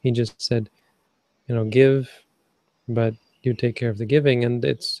 He just said, give, but you take care of the giving, and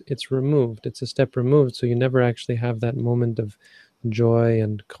it's removed. It's a step removed, so you never actually have that moment of joy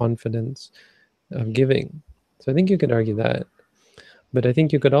and confidence of giving. So I think you could argue that. But I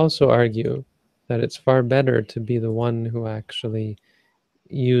think you could also argue that it's far better to be the one who actually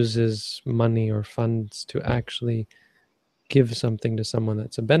uses money or funds to actually give something to someone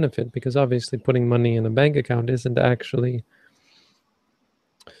that's a benefit, because obviously putting money in a bank account isn't actually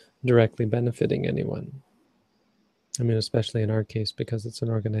directly benefiting anyone. I mean, especially in our case, because it's an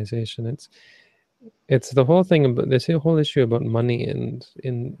organization. It's the whole thing about this whole issue about money, and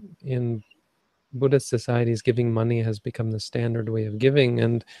in Buddhist societies, giving money has become the standard way of giving.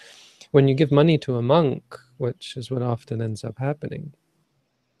 And when you give money to a monk, which is what often ends up happening,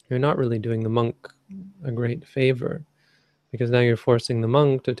 you're not really doing the monk a great favor, because now you're forcing the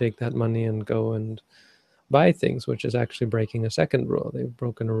monk to take that money and go and buy things, which is actually breaking a second rule. They've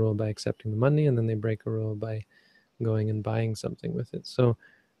broken a rule by accepting the money, and then they break a rule by going and buying something with it. So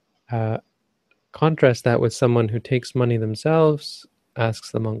contrast that with someone who takes money themselves,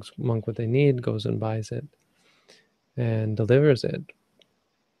 asks the monk what they need, goes and buys it, and delivers it.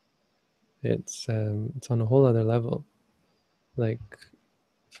 It's on a whole other level. Like,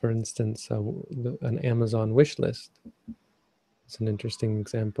 for instance, an Amazon wish list. It's an interesting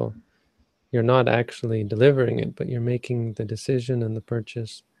example. You're not actually delivering it, but you're making the decision and the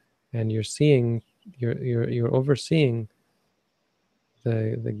purchase, and you're overseeing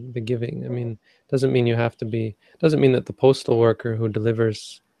the giving. I mean, doesn't mean that the postal worker who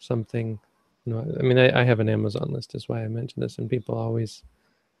delivers something, I mean, I have an Amazon list, is why I mentioned this, and people always,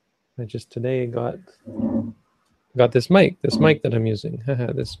 I just today got this mic that I'm using.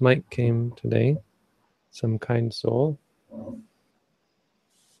 This mic came today, some kind soul.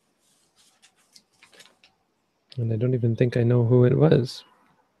 And I don't even think I know who it was.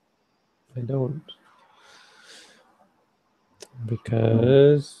 I don't.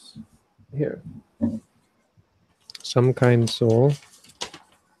 Because, here, some kind soul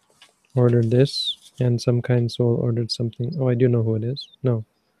ordered this, and some kind soul ordered something. Oh, I do know who it is. No.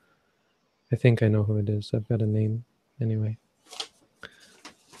 I think I know who it is. I've got a name. Anyway.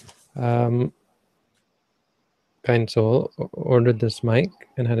 Kind soul ordered this mic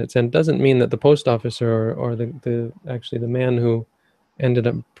and had it sent. Doesn't mean that the post officer or the man who ended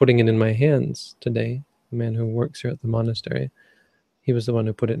up putting it in my hands today, the man who works here at the monastery, he was the one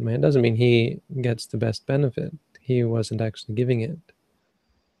who put it in my hand. Doesn't mean he gets the best benefit. He wasn't actually giving it.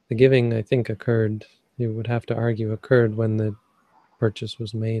 The giving, I think, occurred, you would have to argue, occurred when the purchase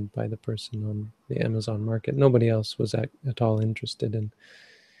was made by the person on the Amazon market. Nobody else was at all interested in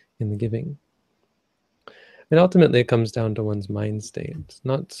the giving. And ultimately, it comes down to one's mind state.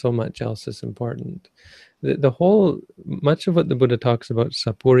 Not so much else is important. Much of what the Buddha talks about,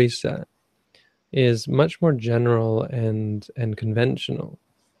 sapurisa, is much more general and conventional.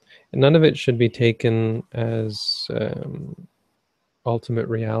 And none of it should be taken as ultimate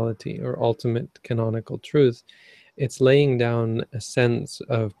reality or ultimate canonical truth. it's laying down a sense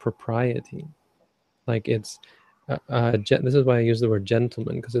of propriety. Like it's this is why I use the word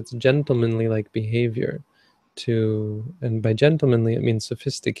gentleman, because it's gentlemanly like behavior and by gentlemanly it means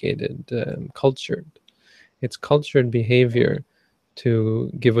sophisticated, cultured. It's cultured behavior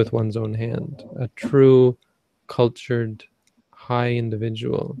to give with one's own hand. A true cultured, high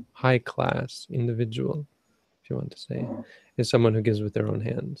individual, high class individual, if you want to say, is someone who gives with their own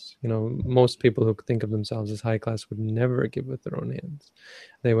hands. Most people who think of themselves as high class would never give with their own hands.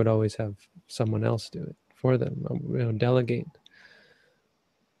 They would always have someone else do it for them, delegate.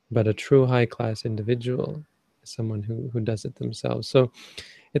 But a true high class individual is someone who does it themselves. So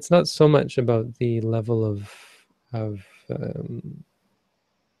it's not so much about the level of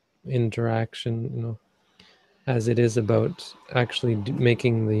interaction, as it is about actually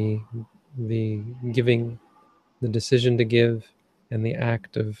making the giving, the decision to give, and the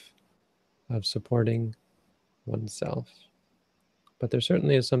act of supporting oneself. But there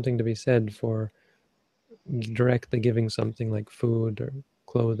certainly is something to be said for directly giving something like food or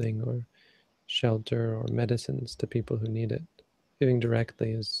clothing or shelter or medicines to people who need it. Giving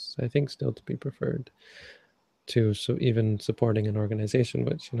directly is, I think, still to be preferred to even supporting an organization,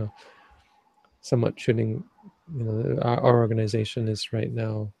 which, somewhat shooting, our organization is right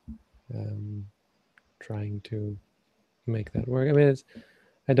now trying to make that work. I mean,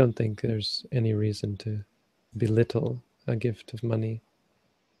 I don't think there's any reason to belittle a gift of money.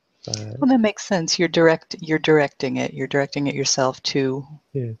 Well, that makes sense. You're directing it. You're directing it yourself to,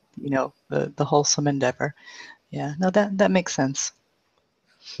 Yeah. the wholesome endeavor. Yeah, no, that makes sense.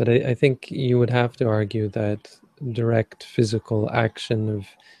 But I think you would have to argue that direct physical action of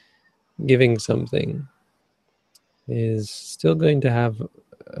giving something is still going to have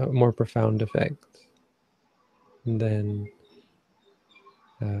a more profound effect than,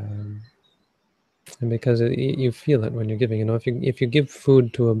 and because you feel it when you're giving. If you give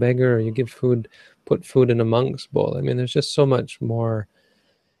food to a beggar, or you put food in a monk's bowl. I mean, there's just so much more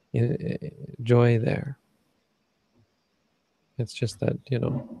joy there. It's just that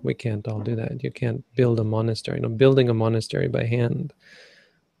we can't all do that. You can't build a monastery. Building a monastery by hand.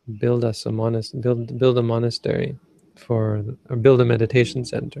 Build a monastery or build a meditation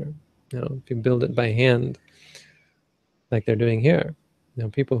center. If you build it by hand, like they're doing here,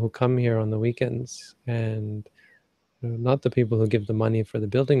 people who come here on the weekends, and not the people who give the money for the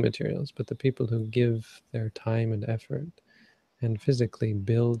building materials, but the people who give their time and effort and physically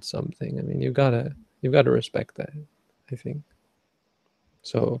build something. I mean, you've got to respect that, I think.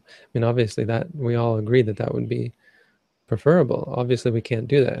 So, I mean, obviously that we all agree that would be preferable. Obviously, we can't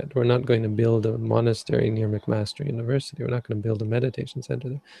do that. We're not going to build a monastery near McMaster University. We're not going to build a meditation center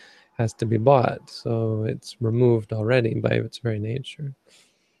that has to be bought. So it's removed already by its very nature.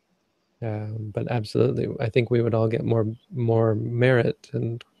 But absolutely, I think we would all get more merit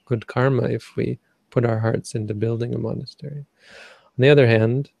and good karma if we put our hearts into building a monastery. On the other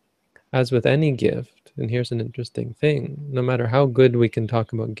hand, as with any gift, and here's an interesting thing, no matter how good we can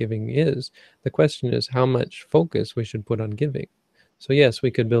talk about giving is, the question is how much focus we should put on giving. So yes,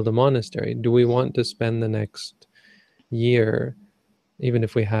 we could build a monastery. Do we want to spend the next year, even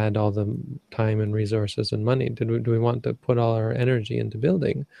if we had all the time and resources and money, do we want to put all our energy into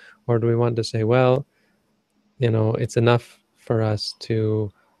building? Or do we want to say, well, it's enough for us to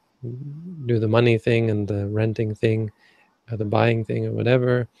do the money thing and the renting thing, or the buying thing, or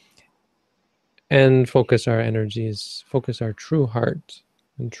whatever, and focus our energies, focus our true heart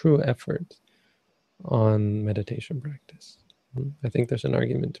and true effort on meditation practice. I think there's an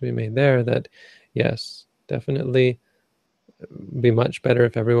argument to be made there that, yes, definitely be much better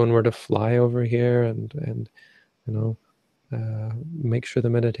if everyone were to fly over here and make sure the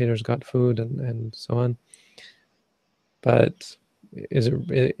meditators got food and so on. But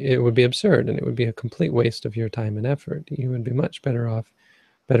it would be absurd, and it would be a complete waste of your time and effort. You would be much better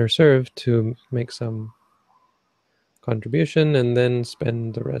served to make some contribution and then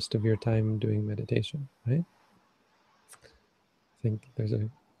spend the rest of your time doing meditation, right? I think there's a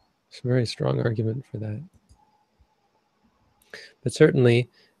very strong argument for that. But certainly,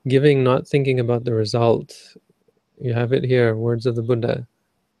 giving, not thinking about the result, you have it here, words of the Buddha,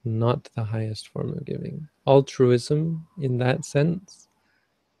 not the highest form of giving. Altruism, in that sense,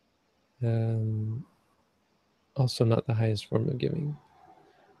 also not the highest form of giving.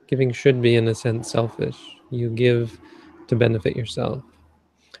 Giving should be, in a sense, selfish. You give to benefit yourself,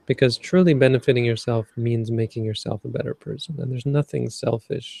 because truly benefiting yourself means making yourself a better person. And there's nothing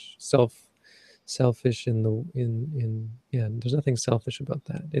selfish there's nothing selfish about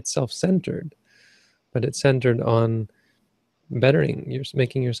that. It's self-centered, but it's centered on bettering, you're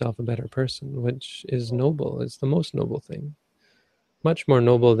making yourself a better person, which is noble. It's the most noble thing. Much more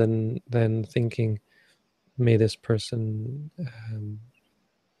noble than thinking, may this person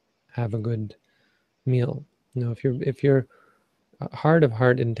have a good meal. You know, if your heart of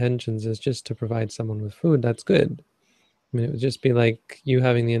heart intentions is just to provide someone with food, that's good. I mean, it would just be like you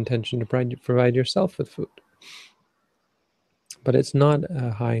having the intention to provide yourself with food. But it's not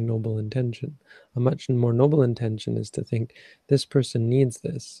a high noble intention. A much more noble intention is to think, this person needs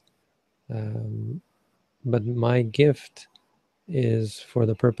this, but my gift is for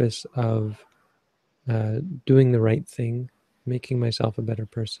the purpose of doing the right thing, making myself a better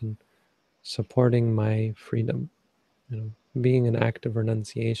person, supporting my freedom, you know, being an act of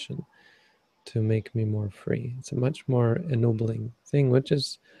renunciation to make me more free. It's a much more ennobling thing, which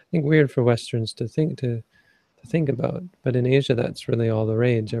is, I think, weird for Westerns to think about. But in Asia, that's really all the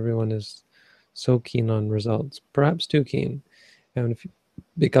rage. Everyone is so keen on results, perhaps too keen. And if you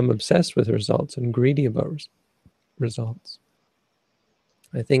become obsessed with results and greedy about results,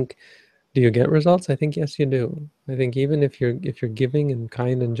 I think, do you get results? I think yes, you do. I think even if you're giving and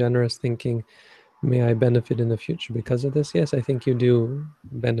kind and generous, thinking, may I benefit in the future because of this? Yes, I think you do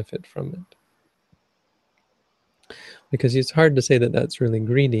benefit from it. Because it's hard to say that that's really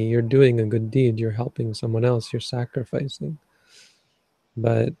greedy. You're doing a good deed. You're helping someone else. You're sacrificing.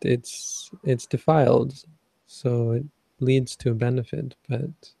 But it's defiled, so it leads to a benefit, but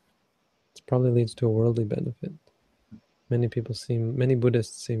it probably leads to a worldly benefit. Many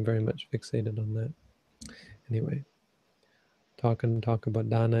Buddhists seem very much fixated on that. Anyway, talk about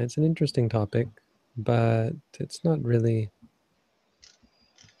dana. It's an interesting topic, but it's not really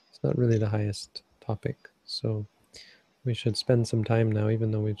the highest topic. So we should spend some time now,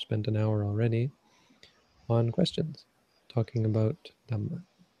 even though we've spent an hour already, on questions, talking about Dhamma.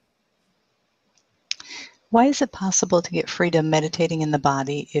 Why is it possible to get freedom meditating in the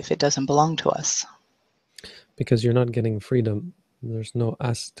body if it doesn't belong to us? Because you're not getting freedom. There's no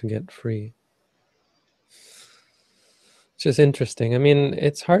us to get free. Which is interesting. I mean,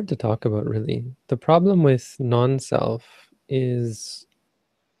 it's hard to talk about, really. The problem with non-self is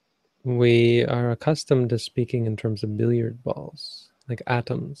we are accustomed to speaking in terms of billiard balls, like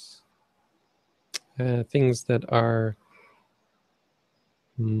atoms, things that are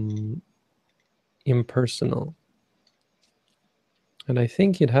impersonal. And I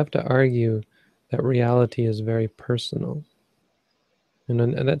think you'd have to argue that reality is very personal.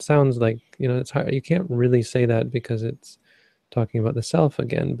 And that sounds like, you know, it's hard. You can't really say that because it's talking about the self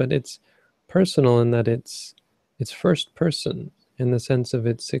again, but it's personal in that it's first person in the sense of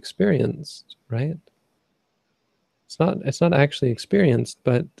it's experienced, right? It's not actually experienced,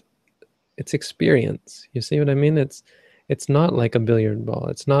 but it's experience. You see what I mean? It's not like a billiard ball.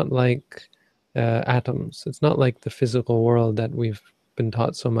 It's not like atoms. It's not like the physical world that we've been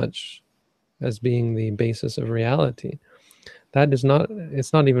taught so much as being the basis of reality. That is not,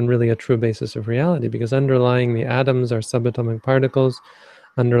 it's not even really a true basis of reality, because underlying the atoms are subatomic particles.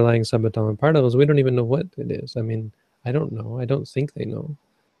 Underlying subatomic particles, we don't even know what it is. I mean, I don't know. I don't think they know.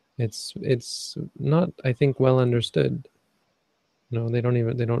 It's not, I think, well understood. No, they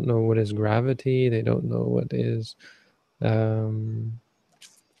don't know what is gravity. They don't know what is, you know,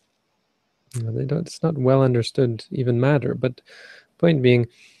 they don't, it's not well understood even matter. But point being,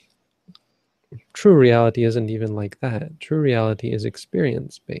 true reality isn't even like that. True reality is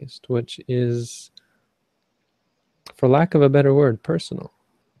experience-based, which is, for lack of a better word, personal.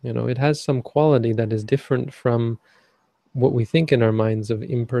 You know, it has some quality that is different from what we think in our minds of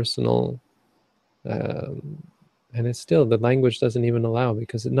impersonal, and it's still, the language doesn't even allow,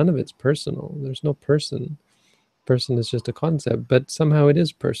 because none of it's personal. There's no person. Person is just a concept, but somehow it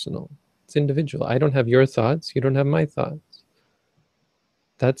is personal. It's individual. I don't have your thoughts. You don't have my thoughts.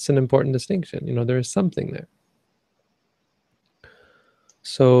 That's an important distinction. You know, there is something there.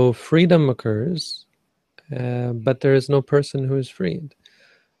 So freedom occurs, but there is no person who is freed.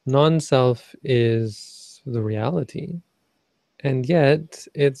 Non-self is the reality, and yet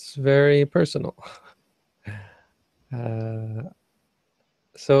it's very personal.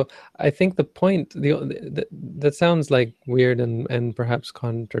 So I think the point, that sounds like weird and perhaps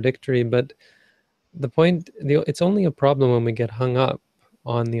contradictory, but the point, it's only a problem when we get hung up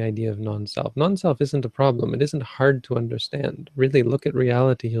on the idea of non-self. Non-self isn't a problem. It isn't hard to understand. Really look at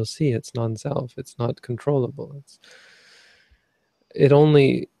reality, you'll see it's non-self. It's not controllable. It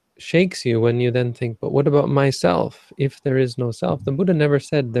only shakes you when you then think, but what about myself if there is no self? The Buddha never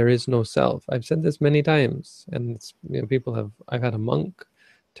said there is no self. I've said this many times, and you know, I've had a monk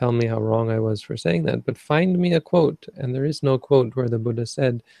tell me how wrong I was for saying that, but find me a quote, and there is no quote where the Buddha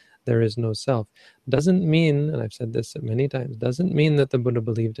said there is no self. Doesn't mean, and I've said this many times, doesn't mean that the Buddha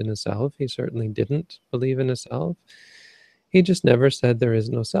believed in a self. He certainly didn't believe in a self. He just never said there is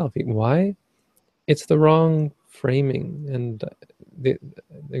no self. Why? It's the wrong framing. And they've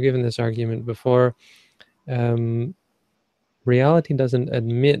given this argument before. Reality doesn't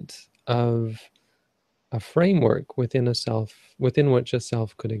admit of a framework within a self, within which a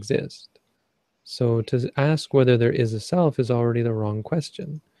self could exist. So to ask whether there is a self is already the wrong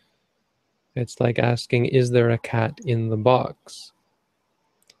question. It's like asking, is there a cat in the box?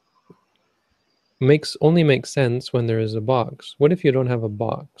 Only makes sense when there is a box. What if you don't have a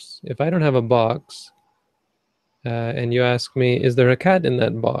box? If I don't have a box, and you ask me, is there a cat in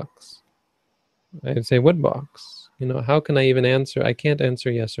that box? I'd say, what box? How can I even answer? I can't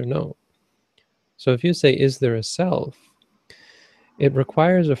answer yes or no. So if you say, is there a self? It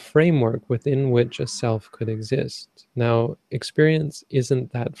requires a framework within which a self could exist. Now, experience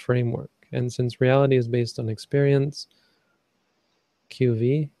isn't that framework. And since reality is based on experience,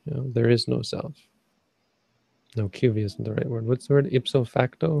 QV, there is no self. No, QV isn't the right word. What's the word? Ipso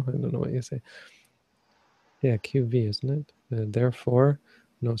facto? I don't know what you say. Yeah, QV, isn't it? Therefore,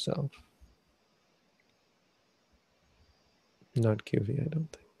 no self. Not QV, I don't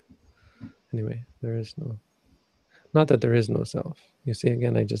think. Anyway, there is no... Not that there is no self. You see,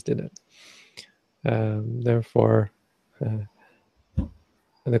 again, I just did it. Therefore,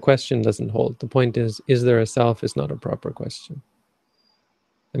 the question doesn't hold. The point is there a self is not a proper question.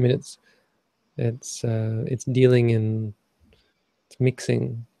 I mean, it's dealing in, it's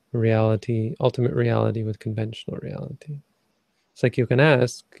mixing reality, ultimate reality, with conventional reality. It's like you can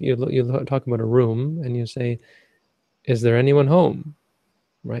ask, you talk about a room, and you say, "Is there anyone home?"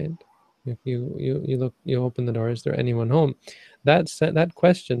 Right? If you open the door, is there anyone home? That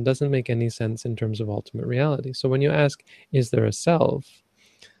question doesn't make any sense in terms of ultimate reality. So when you ask, "Is there a self?"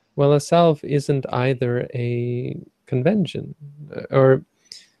 Well, a self isn't either a convention, or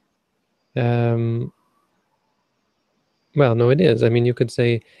well, no, it is. I mean, you could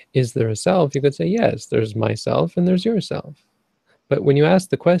say, is there a self? You could say, yes, there's myself and there's yourself. But when you ask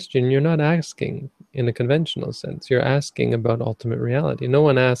the question, you're not asking in a conventional sense. You're asking about ultimate reality. No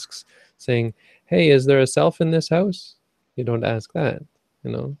one asks saying, hey, is there a self in this house? You don't ask that,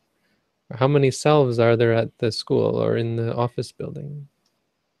 How many selves are there at the school or in the office building?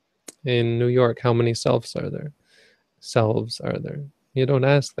 In New York, how many selves are there? Selves are there? You don't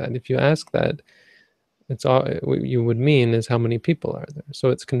ask that. If you ask that, it's all what you would mean is how many people are there. So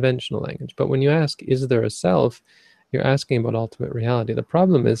it's conventional language. But when you ask, is there a self, you're asking about ultimate reality. The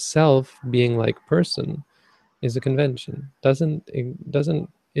problem is self being like person is a convention. Isn't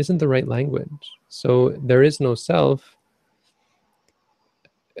the right language. So there is no self.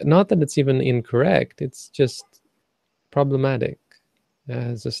 Not that it's even incorrect, it's just problematic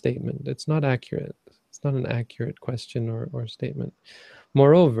as a statement. It's not accurate. It's not an accurate question or statement.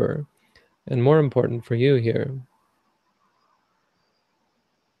 Moreover, and more important for you here,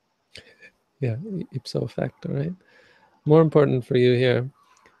 yeah, ipso facto, right? More important for you here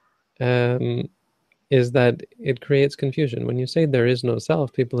is that it creates confusion. When you say there is no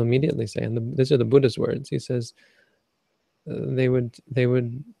self, people immediately say, and these are the Buddha's words. He says they would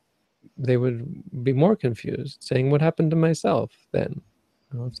be more confused, saying, "What happened to myself then?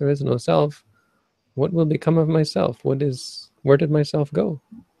 If there is no self, what will become of myself? Where did myself go?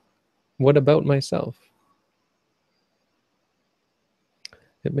 What about myself?"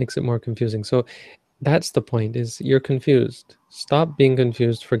 It makes it more confusing. So that's the point, is you're confused. Stop being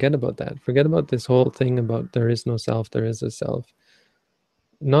confused. Forget about that. Forget about this whole thing about there is no self, there is a self.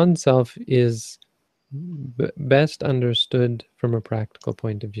 Non-self is best understood from a practical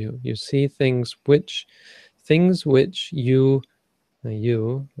point of view. You see things which we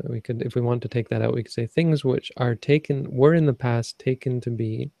could, if we want to take that out, we could say things which were in the past taken to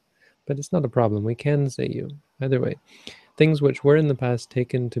be, but it's not a problem. We can say you, either way. Things which were in the past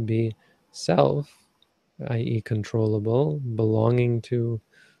taken to be self, i.e. controllable, belonging to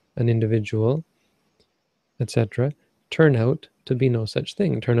an individual, etc., turn out to be no such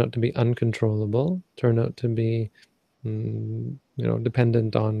thing, turn out to be uncontrollable, turn out to be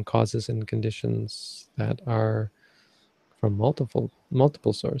dependent on causes and conditions that are from multiple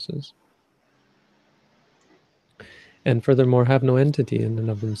sources. And furthermore, have no entity in and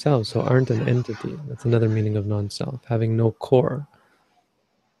of themselves, so aren't an entity. That's another meaning of non-self, having no core.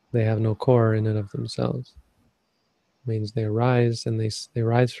 They have no core in and of themselves. It means they arise, and they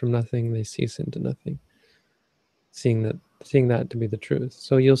rise from nothing, they cease into nothing. Seeing that to be the truth.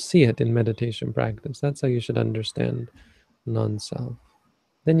 So you'll see it in meditation practice. That's how you should understand non-self.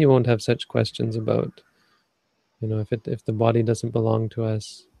 Then you won't have such questions about, if the body doesn't belong to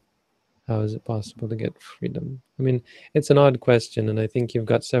us, How is it possible to get freedom? I mean, it's an odd question, and I think you've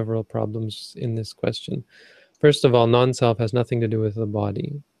got several problems in this question. First of all, non-self has nothing to do with the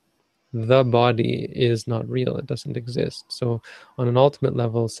body. The body is not real. It doesn't exist. So on an ultimate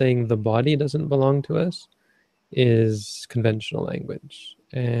level, saying the body doesn't belong to us is conventional language,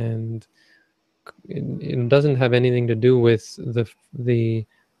 and it doesn't have anything to do with the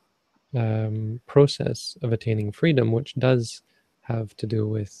process of attaining freedom, which does have to do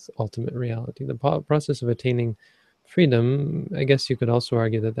with ultimate reality. The process of attaining freedom, I guess you could also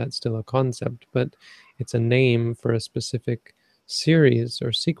argue that that's still a concept, but it's a name for a specific series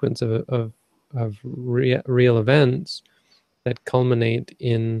or sequence of real events that culminate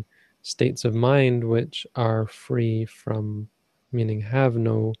in states of mind which are free from, meaning have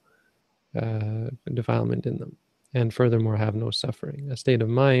no defilement in them, and furthermore have no suffering. A state of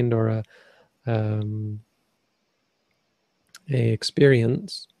mind or a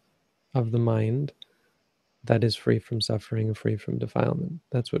experience of the mind that is free from suffering and free from defilement.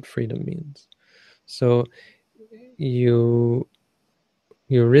 That's what freedom means. So you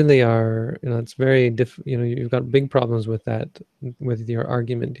really are, it's very you've got big problems with that, with your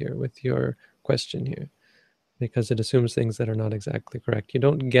argument here, with your question here, because it assumes things that are not exactly correct. You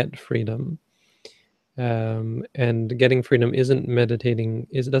don't get freedom, and getting freedom isn't meditating.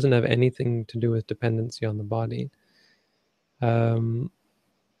 It doesn't have anything to do with dependency on the body.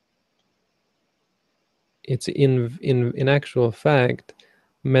 It's in actual fact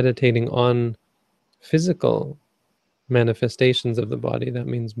meditating on physical manifestations of the body. That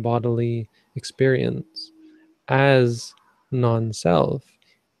means bodily experience as non-self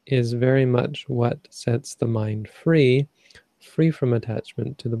is very much what sets the mind free from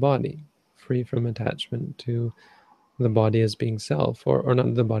attachment to the body, free from attachment to the body as being self, or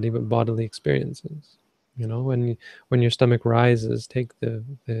not the body, but bodily experiences. When your stomach rises, take the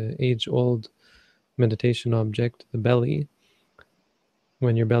age-old meditation object, the belly.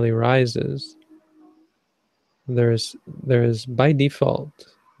 When your belly rises, there is by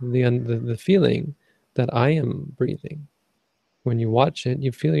default the feeling that I am breathing. When you watch it,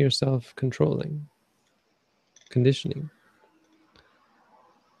 you feel yourself controlling, conditioning,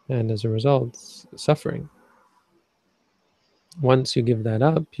 and as a result, suffering. Once you give that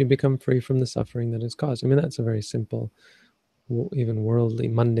up, you become free from the suffering that is caused. I mean, that's a very simple, even worldly,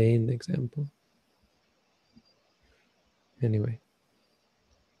 mundane example. Anyway.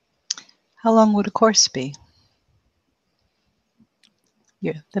 How long would a course be?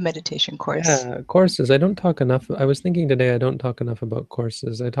 Yeah, the meditation course. Yeah, courses. I don't talk enough. I was thinking today I don't talk enough about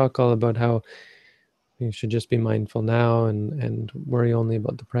courses. I talk all about how you should just be mindful now and worry only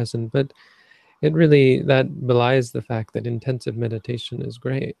about the present. But it really, that belies the fact that intensive meditation is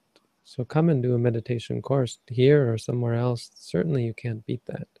great. So come and do a meditation course here or somewhere else. Certainly you can't beat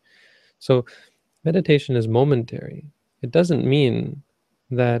that. So meditation is momentary. It doesn't mean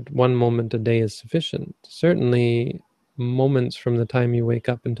that one moment a day is sufficient. Certainly moments from the time you wake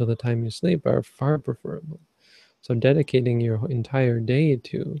up until the time you sleep are far preferable. So dedicating your entire day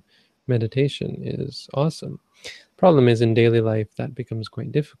to meditation is awesome. Problem is, in daily life that becomes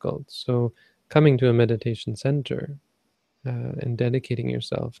quite difficult. So coming to a meditation center and dedicating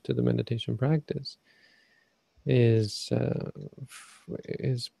yourself to the meditation practice is an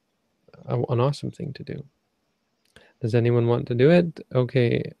awesome thing to do. Does anyone want to do it?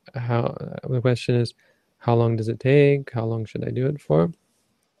 Okay, the question is, how long does it take? How long should I do it for?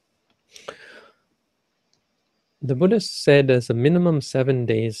 The Buddhists said there's a minimum 7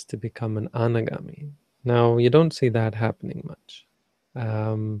 days to become an anagami. Now, you don't see that happening much.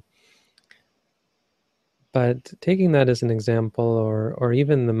 But taking that as an example, or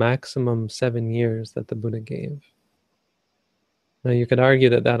even the maximum 7 years that the Buddha gave. Now, you could argue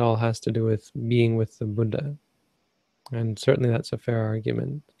that that all has to do with being with the Buddha. And certainly that's a fair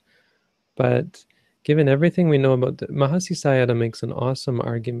argument. But given everything we know about Mahasi Sayadaw makes an awesome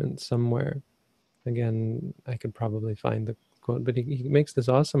argument somewhere. Again, I could probably find the quote, but he makes this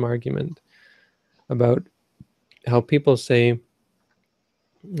awesome argument about how people say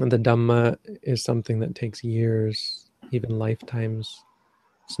the Dhamma is something that takes years, even lifetimes.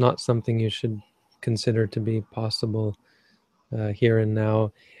 It's not something you should consider to be possible here and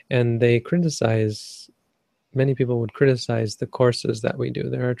now. And they criticize, many people would criticize the courses that we do.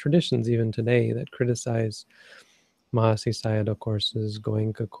 There are traditions even today that criticize Mahasi Sayadaw courses,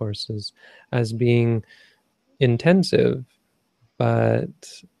 Goenka courses, as being intensive, but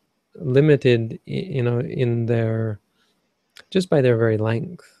limited, in their, just by their very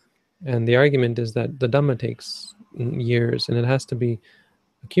length. And the argument is that the Dhamma takes years and it has to be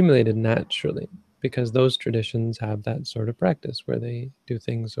accumulated naturally. because those traditions have that sort of practice where they do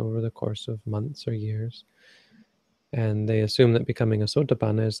things over the course of months or years. And they assume that becoming a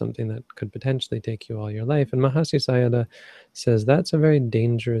Sotapanna is something that could potentially take you all your life. And Mahasi Sayadaw says that's a very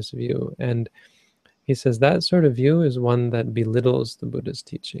dangerous view. And he says that sort of view is one that belittles the Buddha's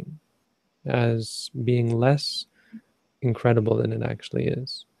teaching as being less incredible than it actually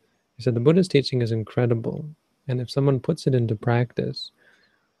is. He said the Buddha's teaching is incredible. And if someone puts it into practice,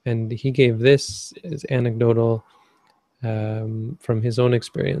 and he gave this as anecdotal from his own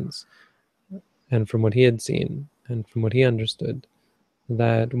experience and from what he had seen and from what he understood,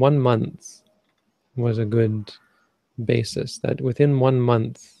 that 1 month was a good basis, that within 1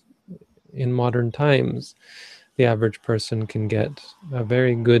 month in modern times, the average person can get a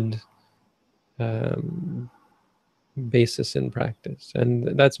very good basis in practice.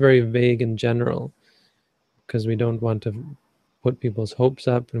 And that's very vague and general because we don't want to put people's hopes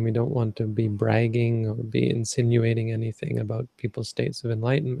up, and we don't want to be bragging or be insinuating anything about people's states of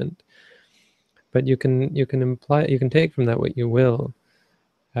enlightenment. But you can imply, you can take from that what you will.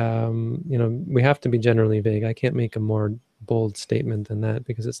 You know, we have to be generally vague. I can't make a more bold statement than that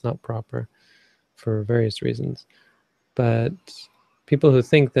because it's not proper for various reasons. But people who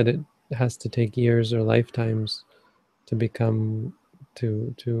think that it has to take years or lifetimes to become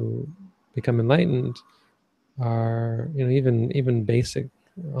enlightened are, you know, even basic,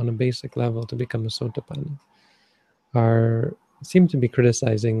 on a basic level, to become a Sotapanna, seem to be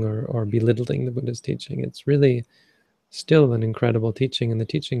criticizing or belittling the Buddha's teaching. It's really still an incredible teaching, and the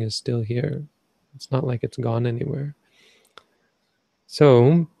teaching is still here. It's not like it's gone anywhere.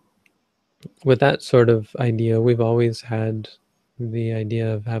 So with that sort of idea, we've always had the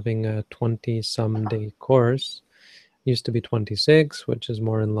idea of having a 20-some day course. It used to be 26, which is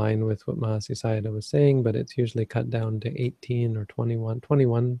more in line with what Mahasi Sayadaw was saying, but it's usually cut down to 18 or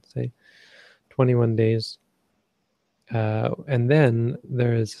 21, say, 21 days. And then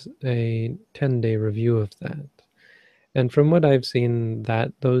there is a 10-day review of that. And from what I've seen,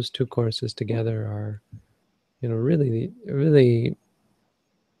 that those two courses together are, you know, really, really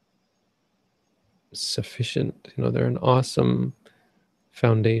sufficient. You know, they're an awesome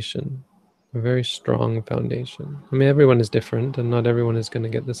foundation, a very strong foundation. I mean, everyone is different, and not everyone is going to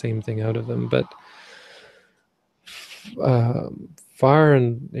get the same thing out of them. But far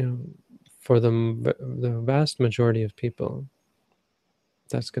and, you know, for the vast majority of people,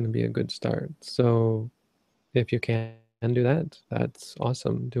 that's going to be a good start. So if you can do that, that's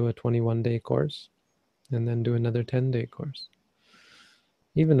awesome. Do a 21-day course and then do another 10-day course.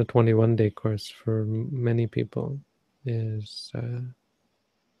 Even a 21-day course for many people is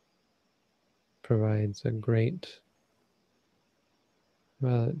provides a great,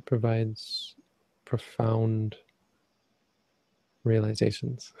 well, it provides profound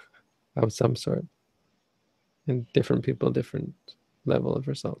realizations of some sort. And different people, different level of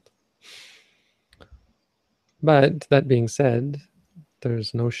result. But that being said,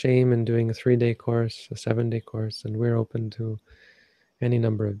 there's no shame in doing a 3-day course, a 7-day course, and we're open to any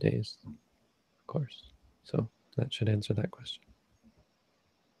number of days, of course. So that should answer that question.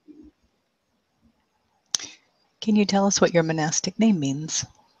 Can you tell us what your monastic name means?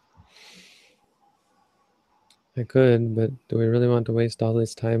 I could, but do we really want to waste all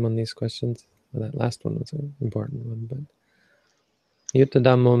this time on these questions? Well, that last one was an important one, but Yutta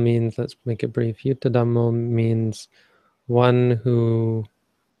Dhammo means, let's make it brief, Yutta Dhammo means one who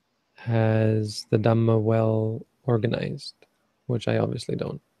has the Dhamma well organized, which I obviously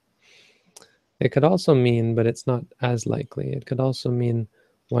don't. It could also mean, but it's not as likely, it could also mean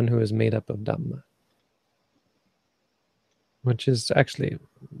one who is made up of Dhamma, which is actually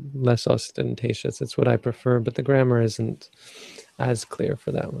less ostentatious. It's what I prefer, but the grammar isn't as clear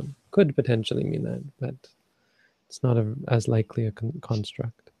for that one. Could potentially mean that, but it's not as likely a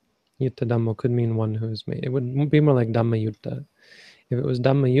construct. Yutta Dhammo could mean one who is made. It would be more like Dhamma Yutta. If it was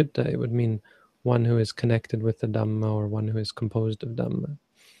Dhamma Yutta, it would mean one who is connected with the Dhamma or one who is composed of Dhamma.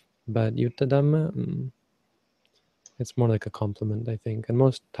 But Yutta Dhamma, it's more like a complement, I think. And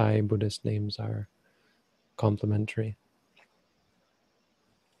most Thai Buddhist names are complementary.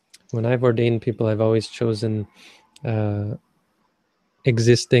 When I've ordained people, I've always chosen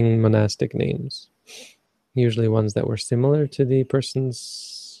existing monastic names, usually ones that were similar to the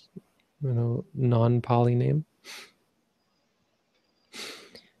person's, you know, non-Pali name.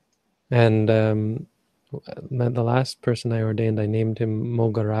 And the last person I ordained, I named him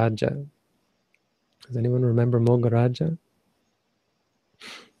Mogaraja. Does anyone remember Mogaraja?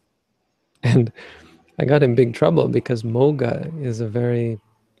 And I got in big trouble because Moga is a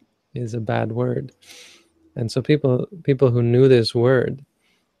bad word. And so people who knew this word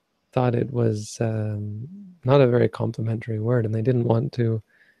thought it was not a very complimentary word, and they didn't want to.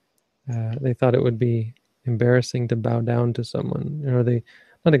 They thought it would be embarrassing to bow down to someone, or they,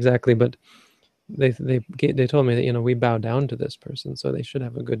 not exactly, but they told me that we bow down to this person, so they should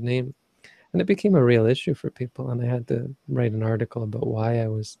have a good name, and it became a real issue for people, and I had to write an article about why I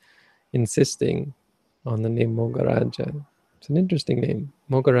was insisting on the name Mogaraja. It's an interesting name.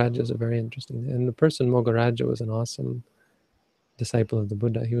 Mogaraja is a very interesting name, and the person Mogaraja was an awesome disciple of the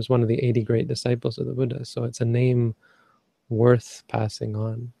Buddha. He was one of the 80 great disciples of the Buddha, so it's a name worth passing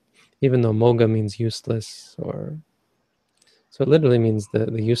on, even though Moga means useless, or so it literally means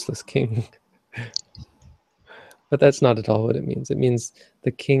the useless king. But that's not at all what it means. It means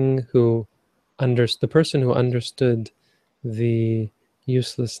the king who the person who understood the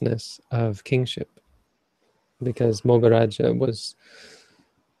uselessness of kingship, because Mogaraja was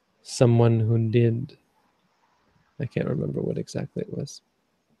someone who did, I can't remember what exactly it was,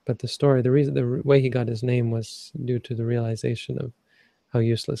 but the way he got his name was due to the realization of how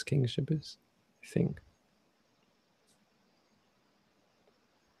useless kingship is, I think.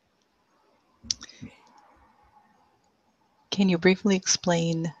 Can you briefly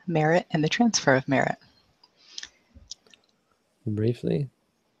explain merit and the transfer of merit? Briefly,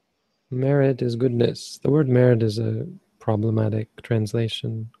 merit is goodness. The word merit is a problematic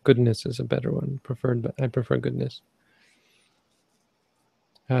translation. Goodness is a better one, but I prefer goodness.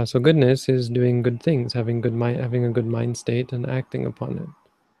 So goodness is doing good things, having a good mind state and acting upon it,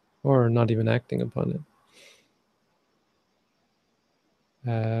 or not even acting upon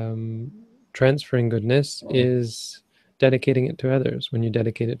it. Transferring goodness is dedicating it to others. When you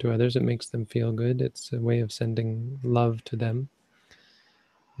dedicate it to others, it makes them feel good. It's a way of sending love to them.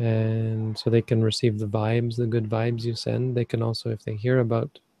 And so they can receive the good vibes you send. They can also, if they hear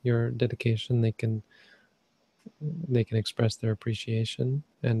about your dedication, they can express their appreciation.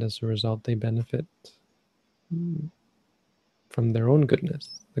 And as a result, they benefit from their own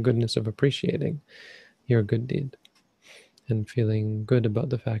goodness, the goodness of appreciating your good deed and feeling good about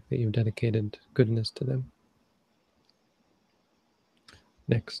the fact that you've dedicated goodness to them.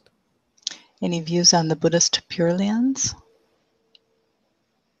 Next. Any views on the Buddhist Pure Lands?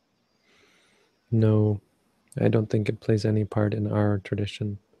 No, I don't think it plays any part in our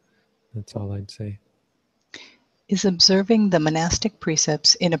tradition. That's all I'd say. Is observing the monastic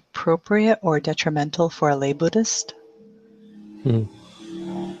precepts inappropriate or detrimental for a lay Buddhist?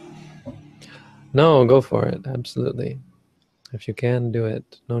 No, go for it. Absolutely. If you can, do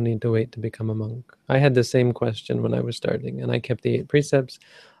it. No need to wait to become a monk. I had the same question when I was starting, and I kept the 8 precepts.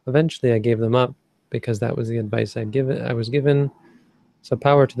 Eventually, I gave them up because that was the advice I was given. So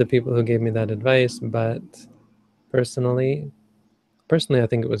power to the people who gave me that advice. But personally, I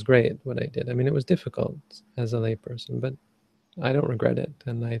think it was great what I did. I mean, it was difficult as a layperson, but I don't regret it.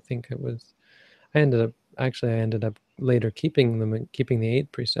 And I think it was. I ended up later keeping the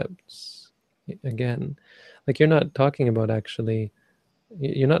 8 precepts again. Like, you're not talking about actually.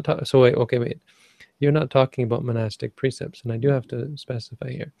 You're not so wait. Okay, wait. You're not talking about monastic precepts, and I do have to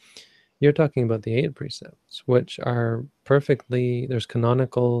specify here. You're talking about the 8 precepts, which are perfectly. There's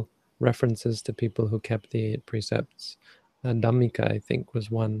canonical references to people who kept the 8 precepts. Dhammika, I think,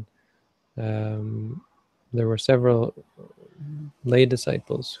 was one. There were several lay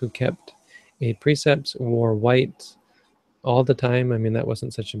disciples who kept 8 precepts, wore white all the time. I mean, that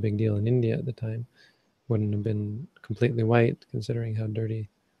wasn't such a big deal in India at the time. Wouldn't have been completely white, considering how dirty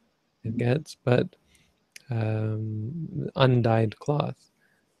it gets, but undyed cloth,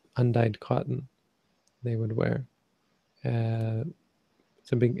 undyed cotton they would wear.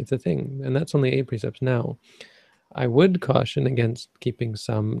 It's a thing, and that's only 8 precepts. Now, I would caution against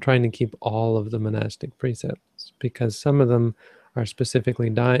trying to keep all of the monastic precepts, because some of them are specifically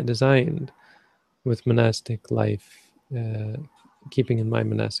designed with monastic life, keeping in mind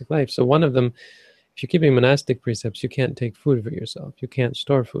monastic life. So one of them, if you're keeping monastic precepts, you can't take food for yourself. You can't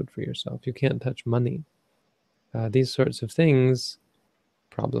store food for yourself. You can't touch money. These sorts of things,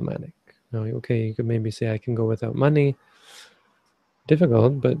 problematic. Now, okay, you could maybe say I can go without money.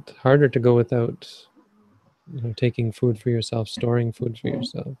 Difficult, but harder to go without taking food for yourself, storing food for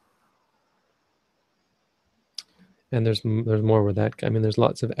yourself. And there's more with that. I mean, there's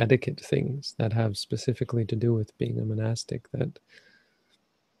lots of etiquette things that have specifically to do with being a monastic that,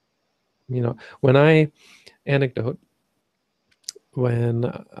 anecdote, when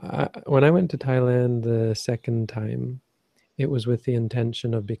I went to Thailand the second time, it was with the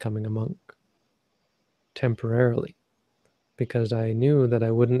intention of becoming a monk temporarily, because I knew that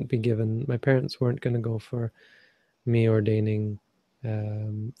I wouldn't be given, my parents weren't going to go for me ordaining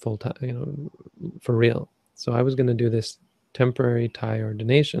full time, for real. So I was going to do this temporary Thai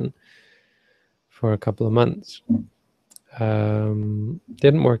ordination for a couple of months.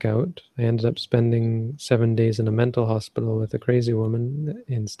 Didn't work out. I ended up spending 7 days in a mental hospital with a crazy woman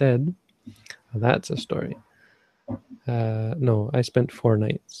instead. Well, that's a story. No, I spent 4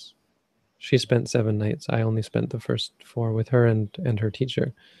 nights. She spent 7 nights. I only spent the first 4 with her and her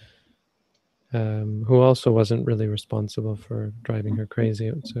teacher, who also wasn't really responsible for driving her crazy.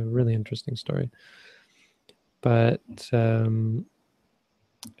 It's a really interesting story. But then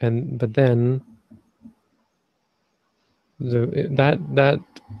that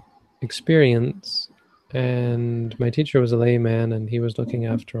experience, and my teacher was a layman, and he was looking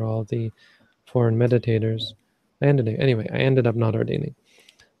after all the foreign meditators. I ended up not ordaining.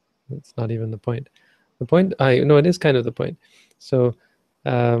 That's not even the point. The point, it is kind of the point. So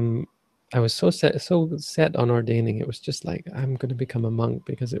I was so set on ordaining. It was just like, I'm going to become a monk,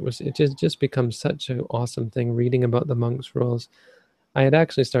 because it just becomes such an awesome thing reading about the monks' rules. I had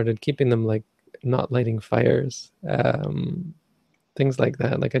actually started keeping them, like not lighting fires, things like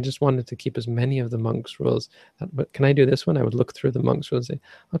that. Like I just wanted to keep as many of the monks' rules. But can I do this one? I would look through the monks' rules and say,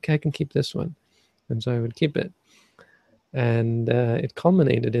 okay, I can keep this one, and so I would keep it. And it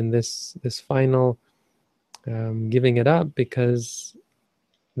culminated in this final giving it up, because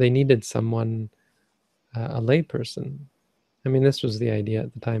they needed someone, a layperson. I mean, this was the idea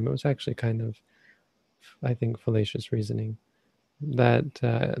at the time. It was actually kind of, I think, fallacious reasoning, that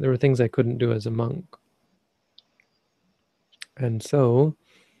there were things I couldn't do as a monk. And so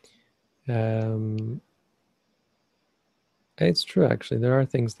it's true, actually. There are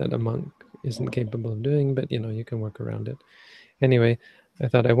things that a monk isn't capable of doing, but you can work around it. Anyway, I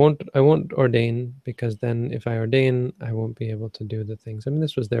thought I won't ordain, because then if I ordain, I won't be able to do the things. I mean,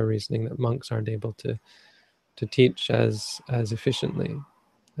 this was their reasoning, that monks aren't able to teach as efficiently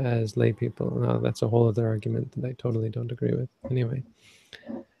as lay people. Now, that's a whole other argument that I totally don't agree with. Anyway,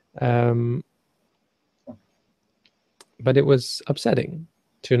 but it was upsetting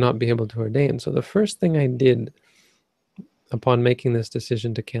to not be able to ordain. So the first thing I did upon making this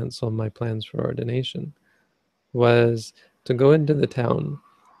decision to cancel my plans for ordination was to go into the town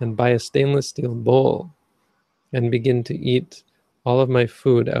and buy a stainless steel bowl and begin to eat all of my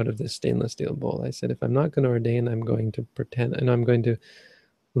food out of this stainless steel bowl. I said, if I'm not going to ordain, I'm going to pretend, and I'm going to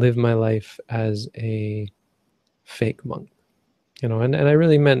live my life as a fake monk. And I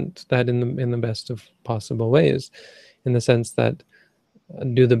really meant that in the best of possible ways, in the sense that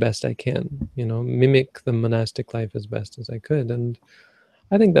do the best I can, mimic the monastic life as best as I could. And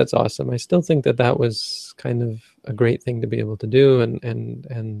I think that's awesome. I still think that was kind of a great thing to be able to do, and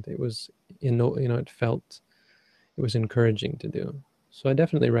it was, it felt, it was encouraging to do. So I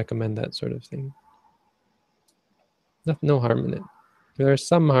definitely recommend that sort of thing. No harm in it. There's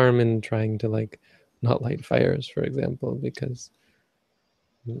some harm in trying to, like, not light fires, for example, because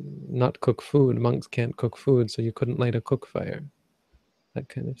not cook food. Monks can't cook food, so you couldn't light a cook fire. That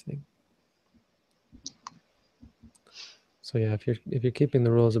kind of thing. So yeah, if you're keeping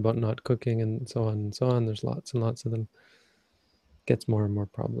the rules about not cooking and so on, there's lots and lots of them. It gets more and more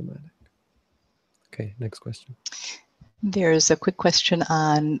problematic. Okay, next question. There's a quick question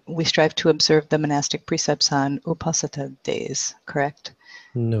on, we strive to observe the monastic precepts on Uposatha days, correct?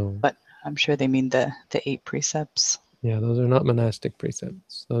 No. But I'm sure they mean the 8 precepts. Yeah, those are not monastic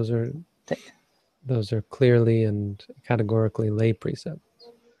precepts. Those are clearly and categorically lay precepts.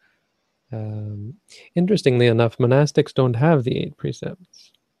 Interestingly enough, monastics don't have the 8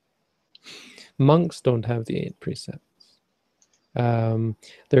 precepts. Monks don't have the 8 precepts.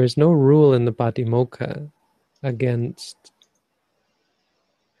 There is no rule in the Patimokkha against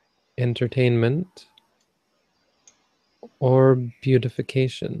entertainment or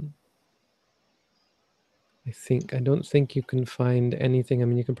beautification. I don't think you can find anything. I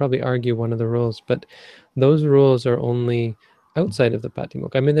mean, you can probably argue one of the rules, but those rules are only outside of the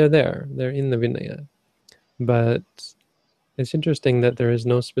Patimokkha. I mean, they're in the Vinaya. But it's interesting that there is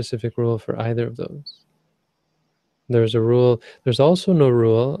no specific rule for either of those. There's also no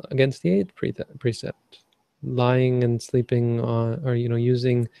rule against the 8th precept, lying and sleeping on, or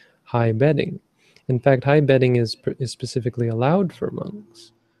using high bedding. In fact, high bedding is specifically allowed for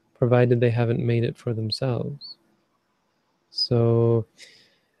monks, provided they haven't made it for themselves. So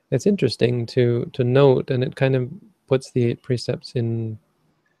it's interesting to note, and it kind of puts the 8 precepts in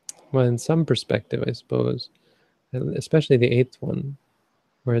some perspective, I suppose, especially the 8th one,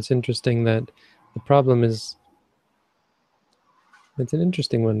 where it's interesting that the problem is, it's an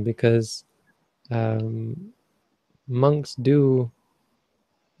interesting one, because monks do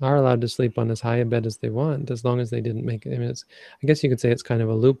are allowed to sleep on as high a bed as they want, as long as they didn't make it. I mean, I guess you could say it's kind of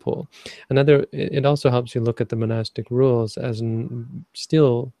a loophole. It also helps you look at the monastic rules as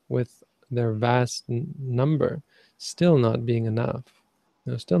still, with their vast number, still not being enough.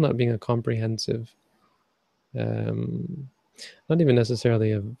 Still not being a comprehensive, not even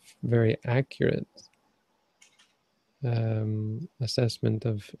necessarily a very accurate assessment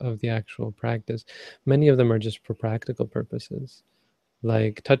of the actual practice. Many of them are just for practical purposes,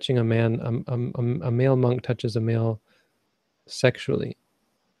 like touching a man. A male monk touches a male sexually.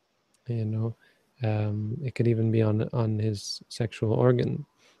 It could even be on his sexual organ.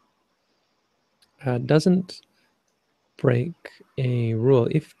 Doesn't break a rule.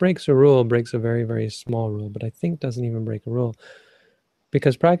 If breaks a rule, breaks a very, very small rule, but I think doesn't even break a rule,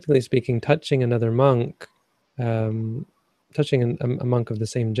 because practically speaking, touching another monk, touching a monk of the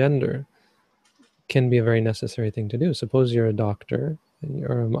same gender, can be a very necessary thing to do. Suppose you're a doctor,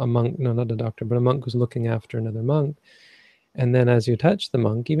 or a monk, no, not a doctor, but a monk who's looking after another monk, and then as you touch the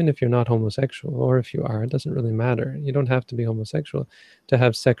monk, even if you're not homosexual, or if you are, it doesn't really matter. You don't have to be homosexual to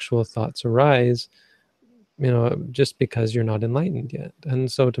have sexual thoughts arise, just because you're not enlightened yet.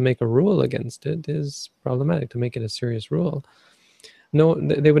 And so to make a rule against it is problematic, to make it a serious rule. No,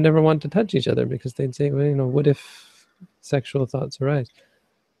 they would never want to touch each other, because they'd say, well, what if sexual thoughts arise?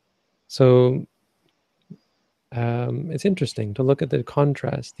 So it's interesting to look at the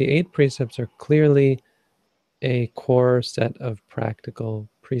contrast. The 8 precepts are clearly a core set of practical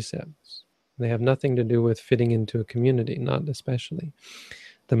precepts. They have nothing to do with fitting into a community, not especially.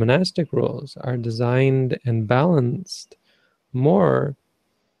 The monastic rules are designed and balanced more,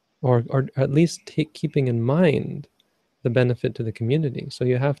 or at least keeping in mind the benefit to the community. So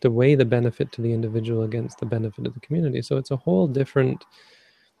you have to weigh the benefit to the individual against the benefit of the community. So it's a whole different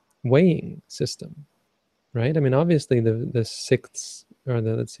weighing system, right? I mean, obviously the sixth, or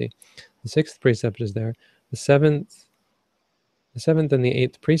the sixth precept is there. The seventh and the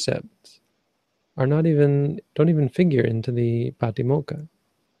 8th precept don't even figure into the Patimokkha.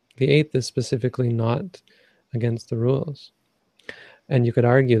 The 8th is specifically not against the rules. And you could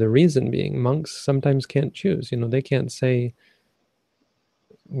argue the reason being, monks sometimes can't choose. They can't say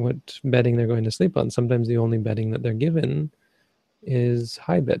what bedding they're going to sleep on. Sometimes the only bedding that they're given is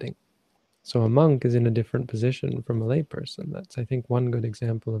high bedding. So a monk is in a different position from a layperson. That's, I think, one good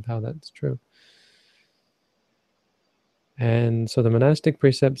example of how that's true. And so the monastic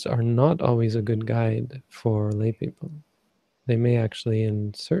precepts are not always a good guide for lay people. They may actually,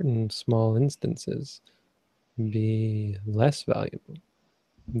 in certain small instances, be less valuable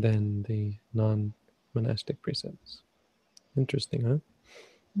than the non-monastic precepts. Interesting, huh?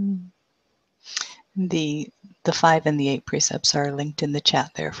 The 5 and the 8 precepts are linked in the chat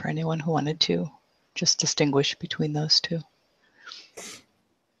there for anyone who wanted to just distinguish between those two.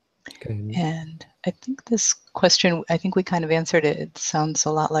 Okay. And I think this question, I think we kind of answered it. It sounds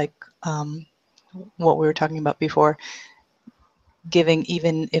a lot like what we were talking about before. Giving,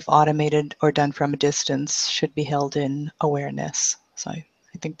 even if automated or done from a distance, should be held in awareness. So I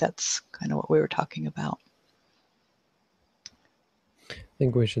think that's kind of what we were talking about. I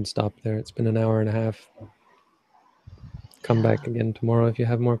think we should stop there. It's been an hour and a half. Come back again tomorrow if you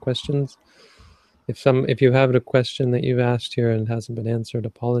have more questions. If you have a question that you've asked here and hasn't been answered,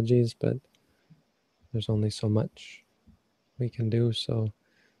 apologies, but there's only so much we can do, so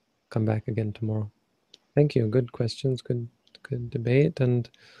come back again tomorrow. Thank you. Good questions, good debate, and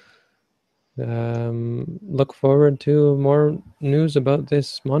look forward to more news about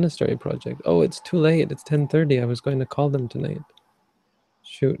this monastery project. Oh, it's too late. It's 10:30. I was going to call them tonight.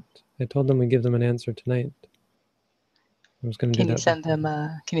 Shoot. I told them we'd give them an answer tonight. I was going to do that.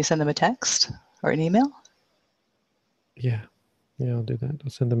 Can you send them a text or an email? Yeah, I'll do that.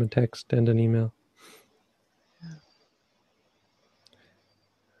 I'll send them a text and an email.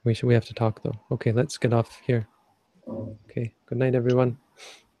 We have to talk though. Okay, let's get off here. Okay, good night, everyone.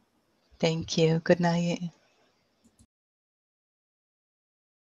 Thank you. Good night.